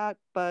to that,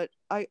 but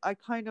I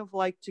kind of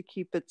like to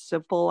keep it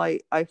simple.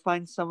 I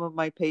find some of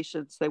my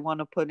patients, they want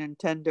to put in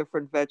 10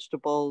 different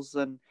vegetables,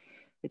 and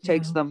it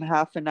takes them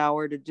half an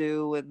hour to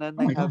do, and then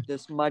they have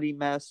this muddy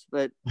mess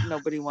that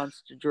nobody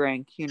wants to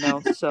drink,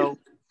 so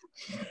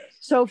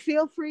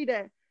feel free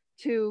to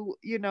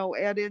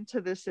add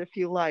into this if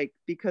you like,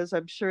 because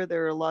I'm sure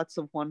there are lots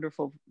of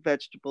wonderful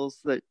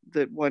vegetables that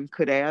one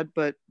could add,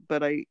 but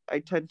I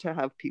tend to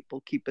have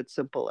people keep it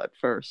simple at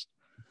first.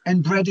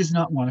 And bread is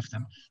not one of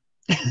them.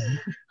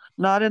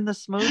 Not in the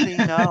smoothie,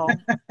 no.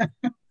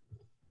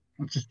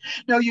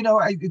 No,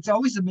 it's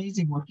always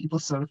amazing when people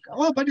sort of go,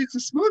 oh, but it's a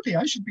smoothie,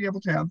 I should be able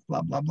to have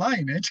blah, blah, blah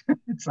in it.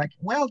 It's like,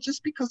 well,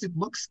 just because it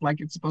looks like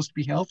it's supposed to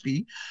be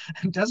healthy,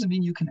 it doesn't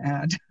mean you can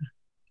add.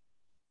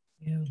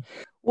 Yeah.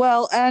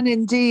 Well, and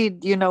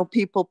indeed,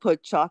 people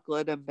put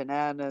chocolate and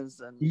bananas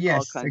and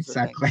all kinds of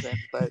things in,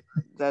 but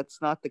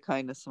that's not the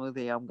kind of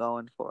smoothie I'm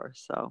going for.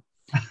 So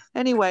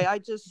anyway,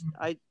 this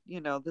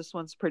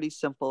one's pretty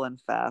simple and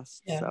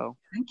fast. Yeah. So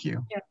thank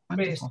you. Yeah,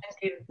 great. Thank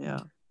you. Yeah.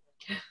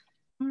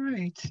 All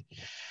right.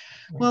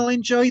 Well,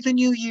 enjoy the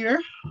new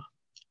year.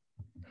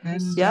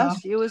 And,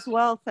 yes, you as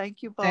well.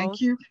 Thank you both.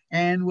 Thank you.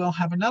 And we'll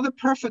have another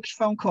perfect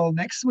phone call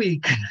next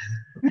week.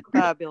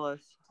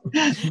 Fabulous.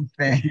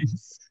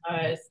 Thanks. All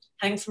right.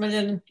 Thanks a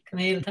million,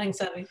 Camille.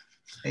 Thanks, Abby.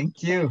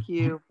 Thank you. Thank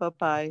you.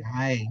 Bye-bye.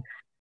 Bye.